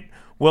market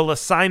will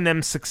assign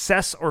them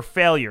success or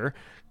failure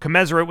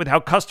commensurate with how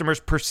customers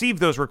perceive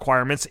those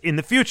requirements in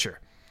the future.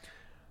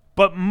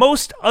 But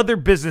most other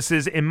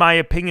businesses, in my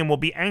opinion, will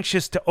be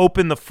anxious to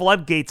open the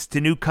floodgates to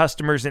new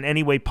customers in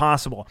any way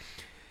possible.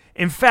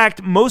 In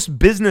fact, most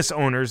business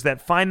owners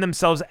that find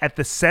themselves at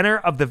the center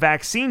of the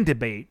vaccine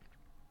debate,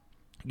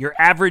 your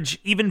average,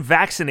 even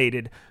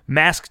vaccinated,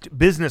 masked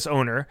business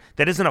owner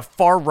that isn't a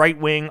far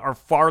right-wing or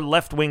far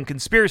left-wing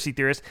conspiracy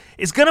theorist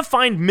is going to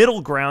find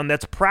middle ground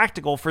that's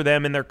practical for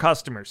them and their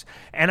customers.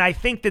 And I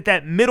think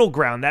that middle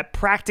ground, that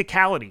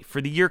practicality for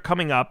the year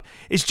coming up,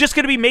 is just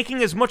going to be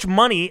making as much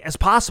money as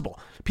possible.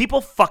 People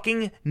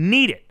fucking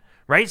need it,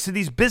 right? So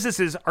these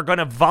businesses are going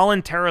to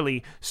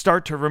voluntarily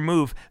start to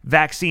remove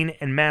vaccine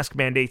and mask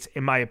mandates,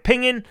 in my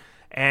opinion.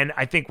 And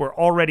I think we're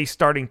already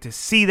starting to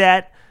see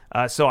that.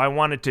 So I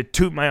wanted to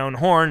toot my own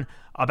horn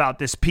about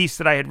this piece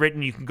that I had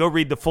written. You can go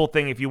read the full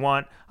thing if you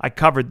want. I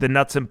covered the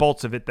nuts and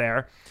bolts of it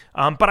there.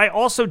 But I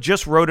also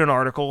just wrote an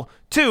article,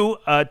 2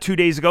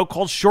 days ago,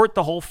 called Short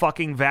the Whole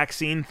Fucking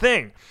Vaccine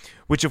Thing,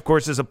 which, of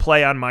course, is a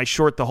play on my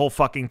Short the Whole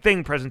Fucking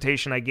Thing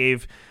presentation I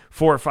gave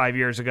 4 or 5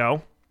 years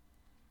ago.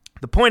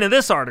 The point of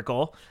this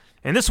article,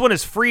 and this one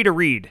is free to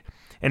read,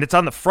 and it's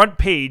on the front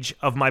page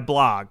of my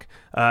blog,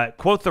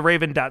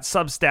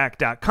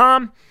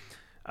 quoththeraven.substack.com.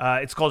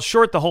 It's called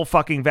Short the Whole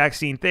Fucking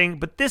Vaccine Thing.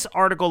 But this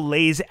article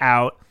lays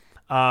out,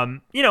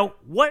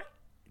 what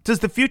does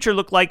the future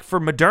look like for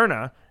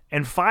Moderna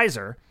and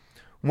Pfizer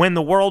when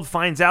the world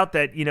finds out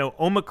that,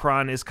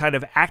 Omicron is kind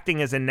of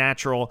acting as a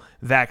natural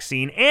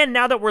vaccine. And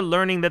now that we're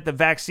learning that the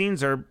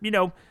vaccines are,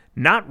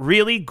 not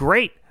really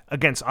great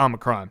against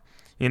Omicron,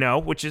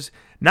 which is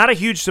not a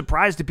huge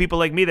surprise to people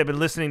like me that have been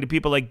listening to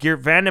people like Geert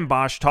Vanden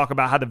Bossche talk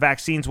about how the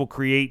vaccines will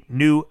create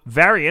new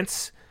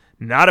variants.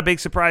 Not a big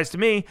surprise to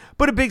me,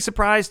 but a big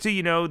surprise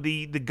to,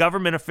 the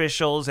government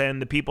officials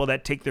and the people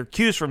that take their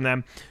cues from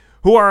them,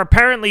 who are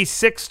apparently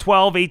 6,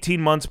 12, 18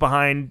 months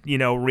behind,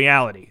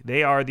 reality.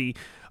 They are the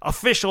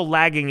official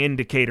lagging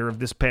indicator of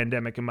this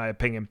pandemic, in my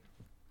opinion.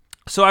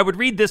 So I would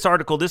read this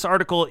article. This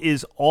article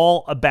is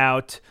all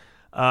about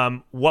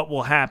what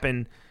will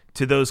happen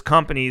to those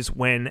companies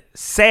when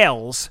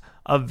sales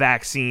of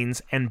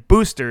vaccines and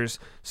boosters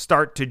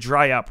start to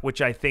dry up, which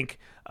I think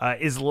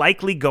is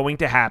likely going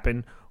to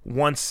happen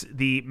once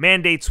the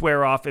mandates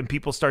wear off and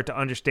people start to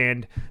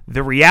understand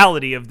the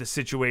reality of the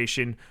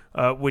situation,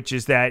 which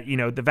is that,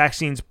 the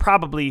vaccines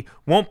probably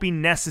won't be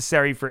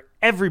necessary for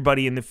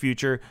everybody in the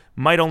future,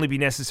 might only be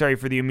necessary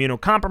for the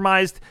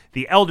immunocompromised,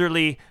 the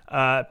elderly,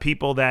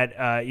 people that,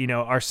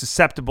 are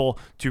susceptible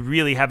to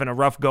really having a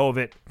rough go of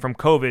it from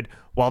COVID,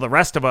 while the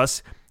rest of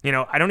us,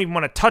 I don't even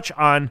want to touch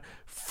on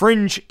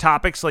fringe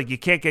topics like you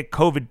can't get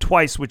COVID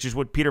twice, which is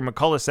what Peter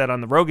McCullough said on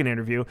the Rogan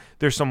interview.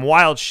 There's some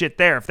wild shit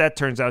there if that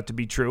turns out to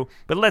be true,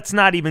 but let's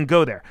not even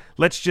go there.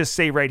 Let's just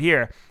say right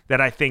here that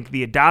I think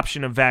the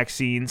adoption of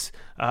vaccines,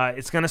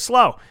 it's going to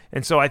slow.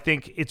 And so I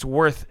think it's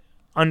worth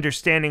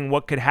understanding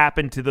what could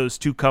happen to those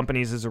two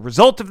companies as a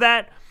result of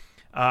that.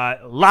 A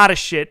lot of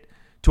shit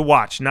to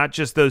watch, not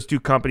just those two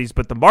companies,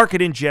 but the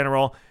market in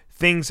general.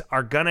 Things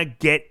are going to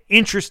get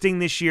interesting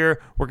this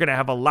year. We're going to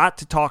have a lot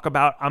to talk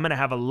about. I'm going to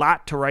have a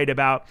lot to write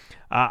about.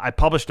 I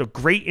published a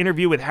great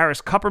interview with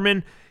Harris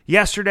Kupperman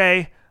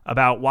yesterday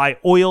about why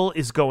oil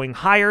is going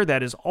higher.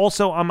 That is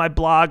also on my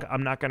blog.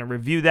 I'm not going to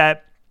review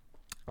that.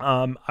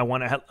 I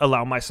want to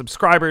allow my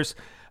subscribers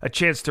a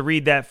chance to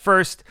read that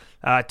first.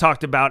 I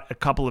talked about a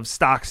couple of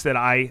stocks that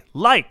I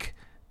like.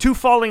 2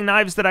 falling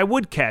knives that I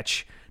would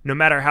catch no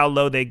matter how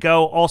low they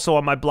go. Also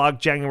on my blog,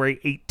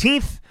 January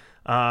 18th.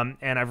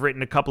 And I've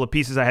written a couple of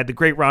pieces. I had the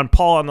great Ron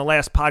Paul on the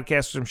last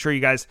podcast, which I'm sure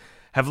you guys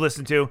have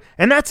listened to.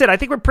 And that's it. I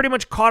think we're pretty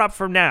much caught up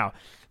from now.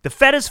 The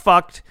Fed is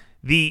fucked.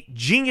 The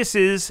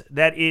geniuses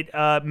that it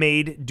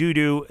made due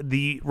to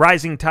the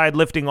rising tide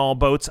lifting all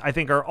boats, I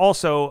think are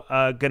also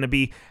going to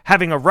be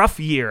having a rough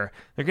year.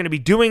 They're going to be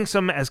doing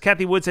some, as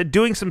Kathy Wood said,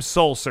 doing some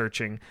soul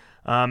searching.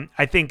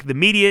 I think the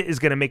media is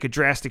going to make a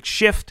drastic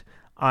shift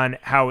on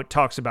how it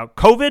talks about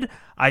COVID.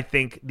 I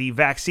think the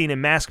vaccine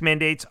and mask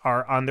mandates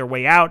are on their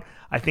way out.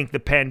 I think the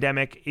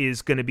pandemic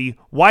is going to be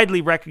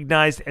widely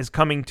recognized as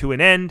coming to an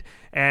end.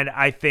 And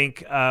I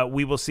think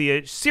we will see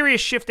a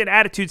serious shift in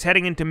attitudes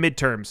heading into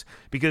midterms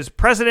because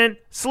President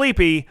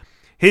Sleepy,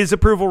 his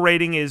approval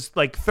rating is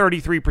like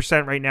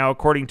 33% right now,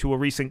 according to a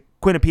recent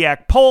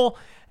Quinnipiac poll.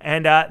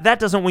 And that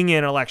doesn't win you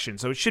an election.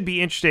 So it should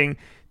be interesting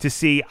to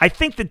see. I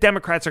think the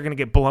Democrats are going to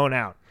get blown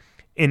out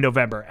in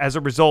November as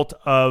a result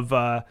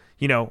of,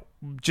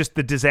 just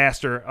the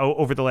disaster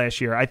over the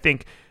last year. I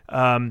think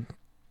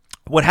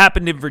what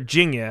happened in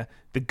Virginia,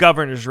 the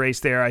governor's race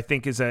there, I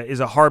think is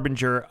a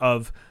harbinger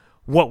of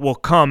what will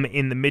come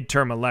in the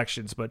midterm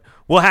elections. But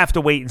we'll have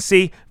to wait and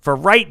see. For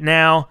right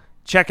now,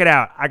 check it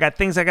out. I got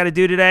things I got to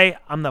do today.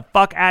 I'm the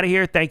fuck out of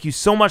here. Thank you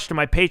so much to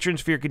my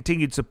patrons for your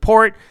continued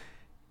support.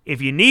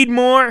 If you need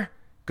more,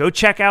 go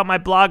check out my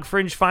blog,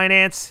 Fringe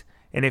Finance.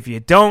 And if you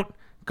don't,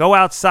 go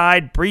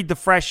outside, breathe the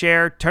fresh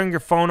air, turn your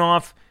phone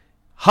off,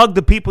 hug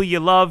the people you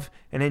love,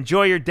 and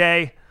enjoy your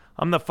day.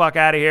 I'm the fuck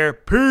out of here.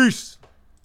 Peace.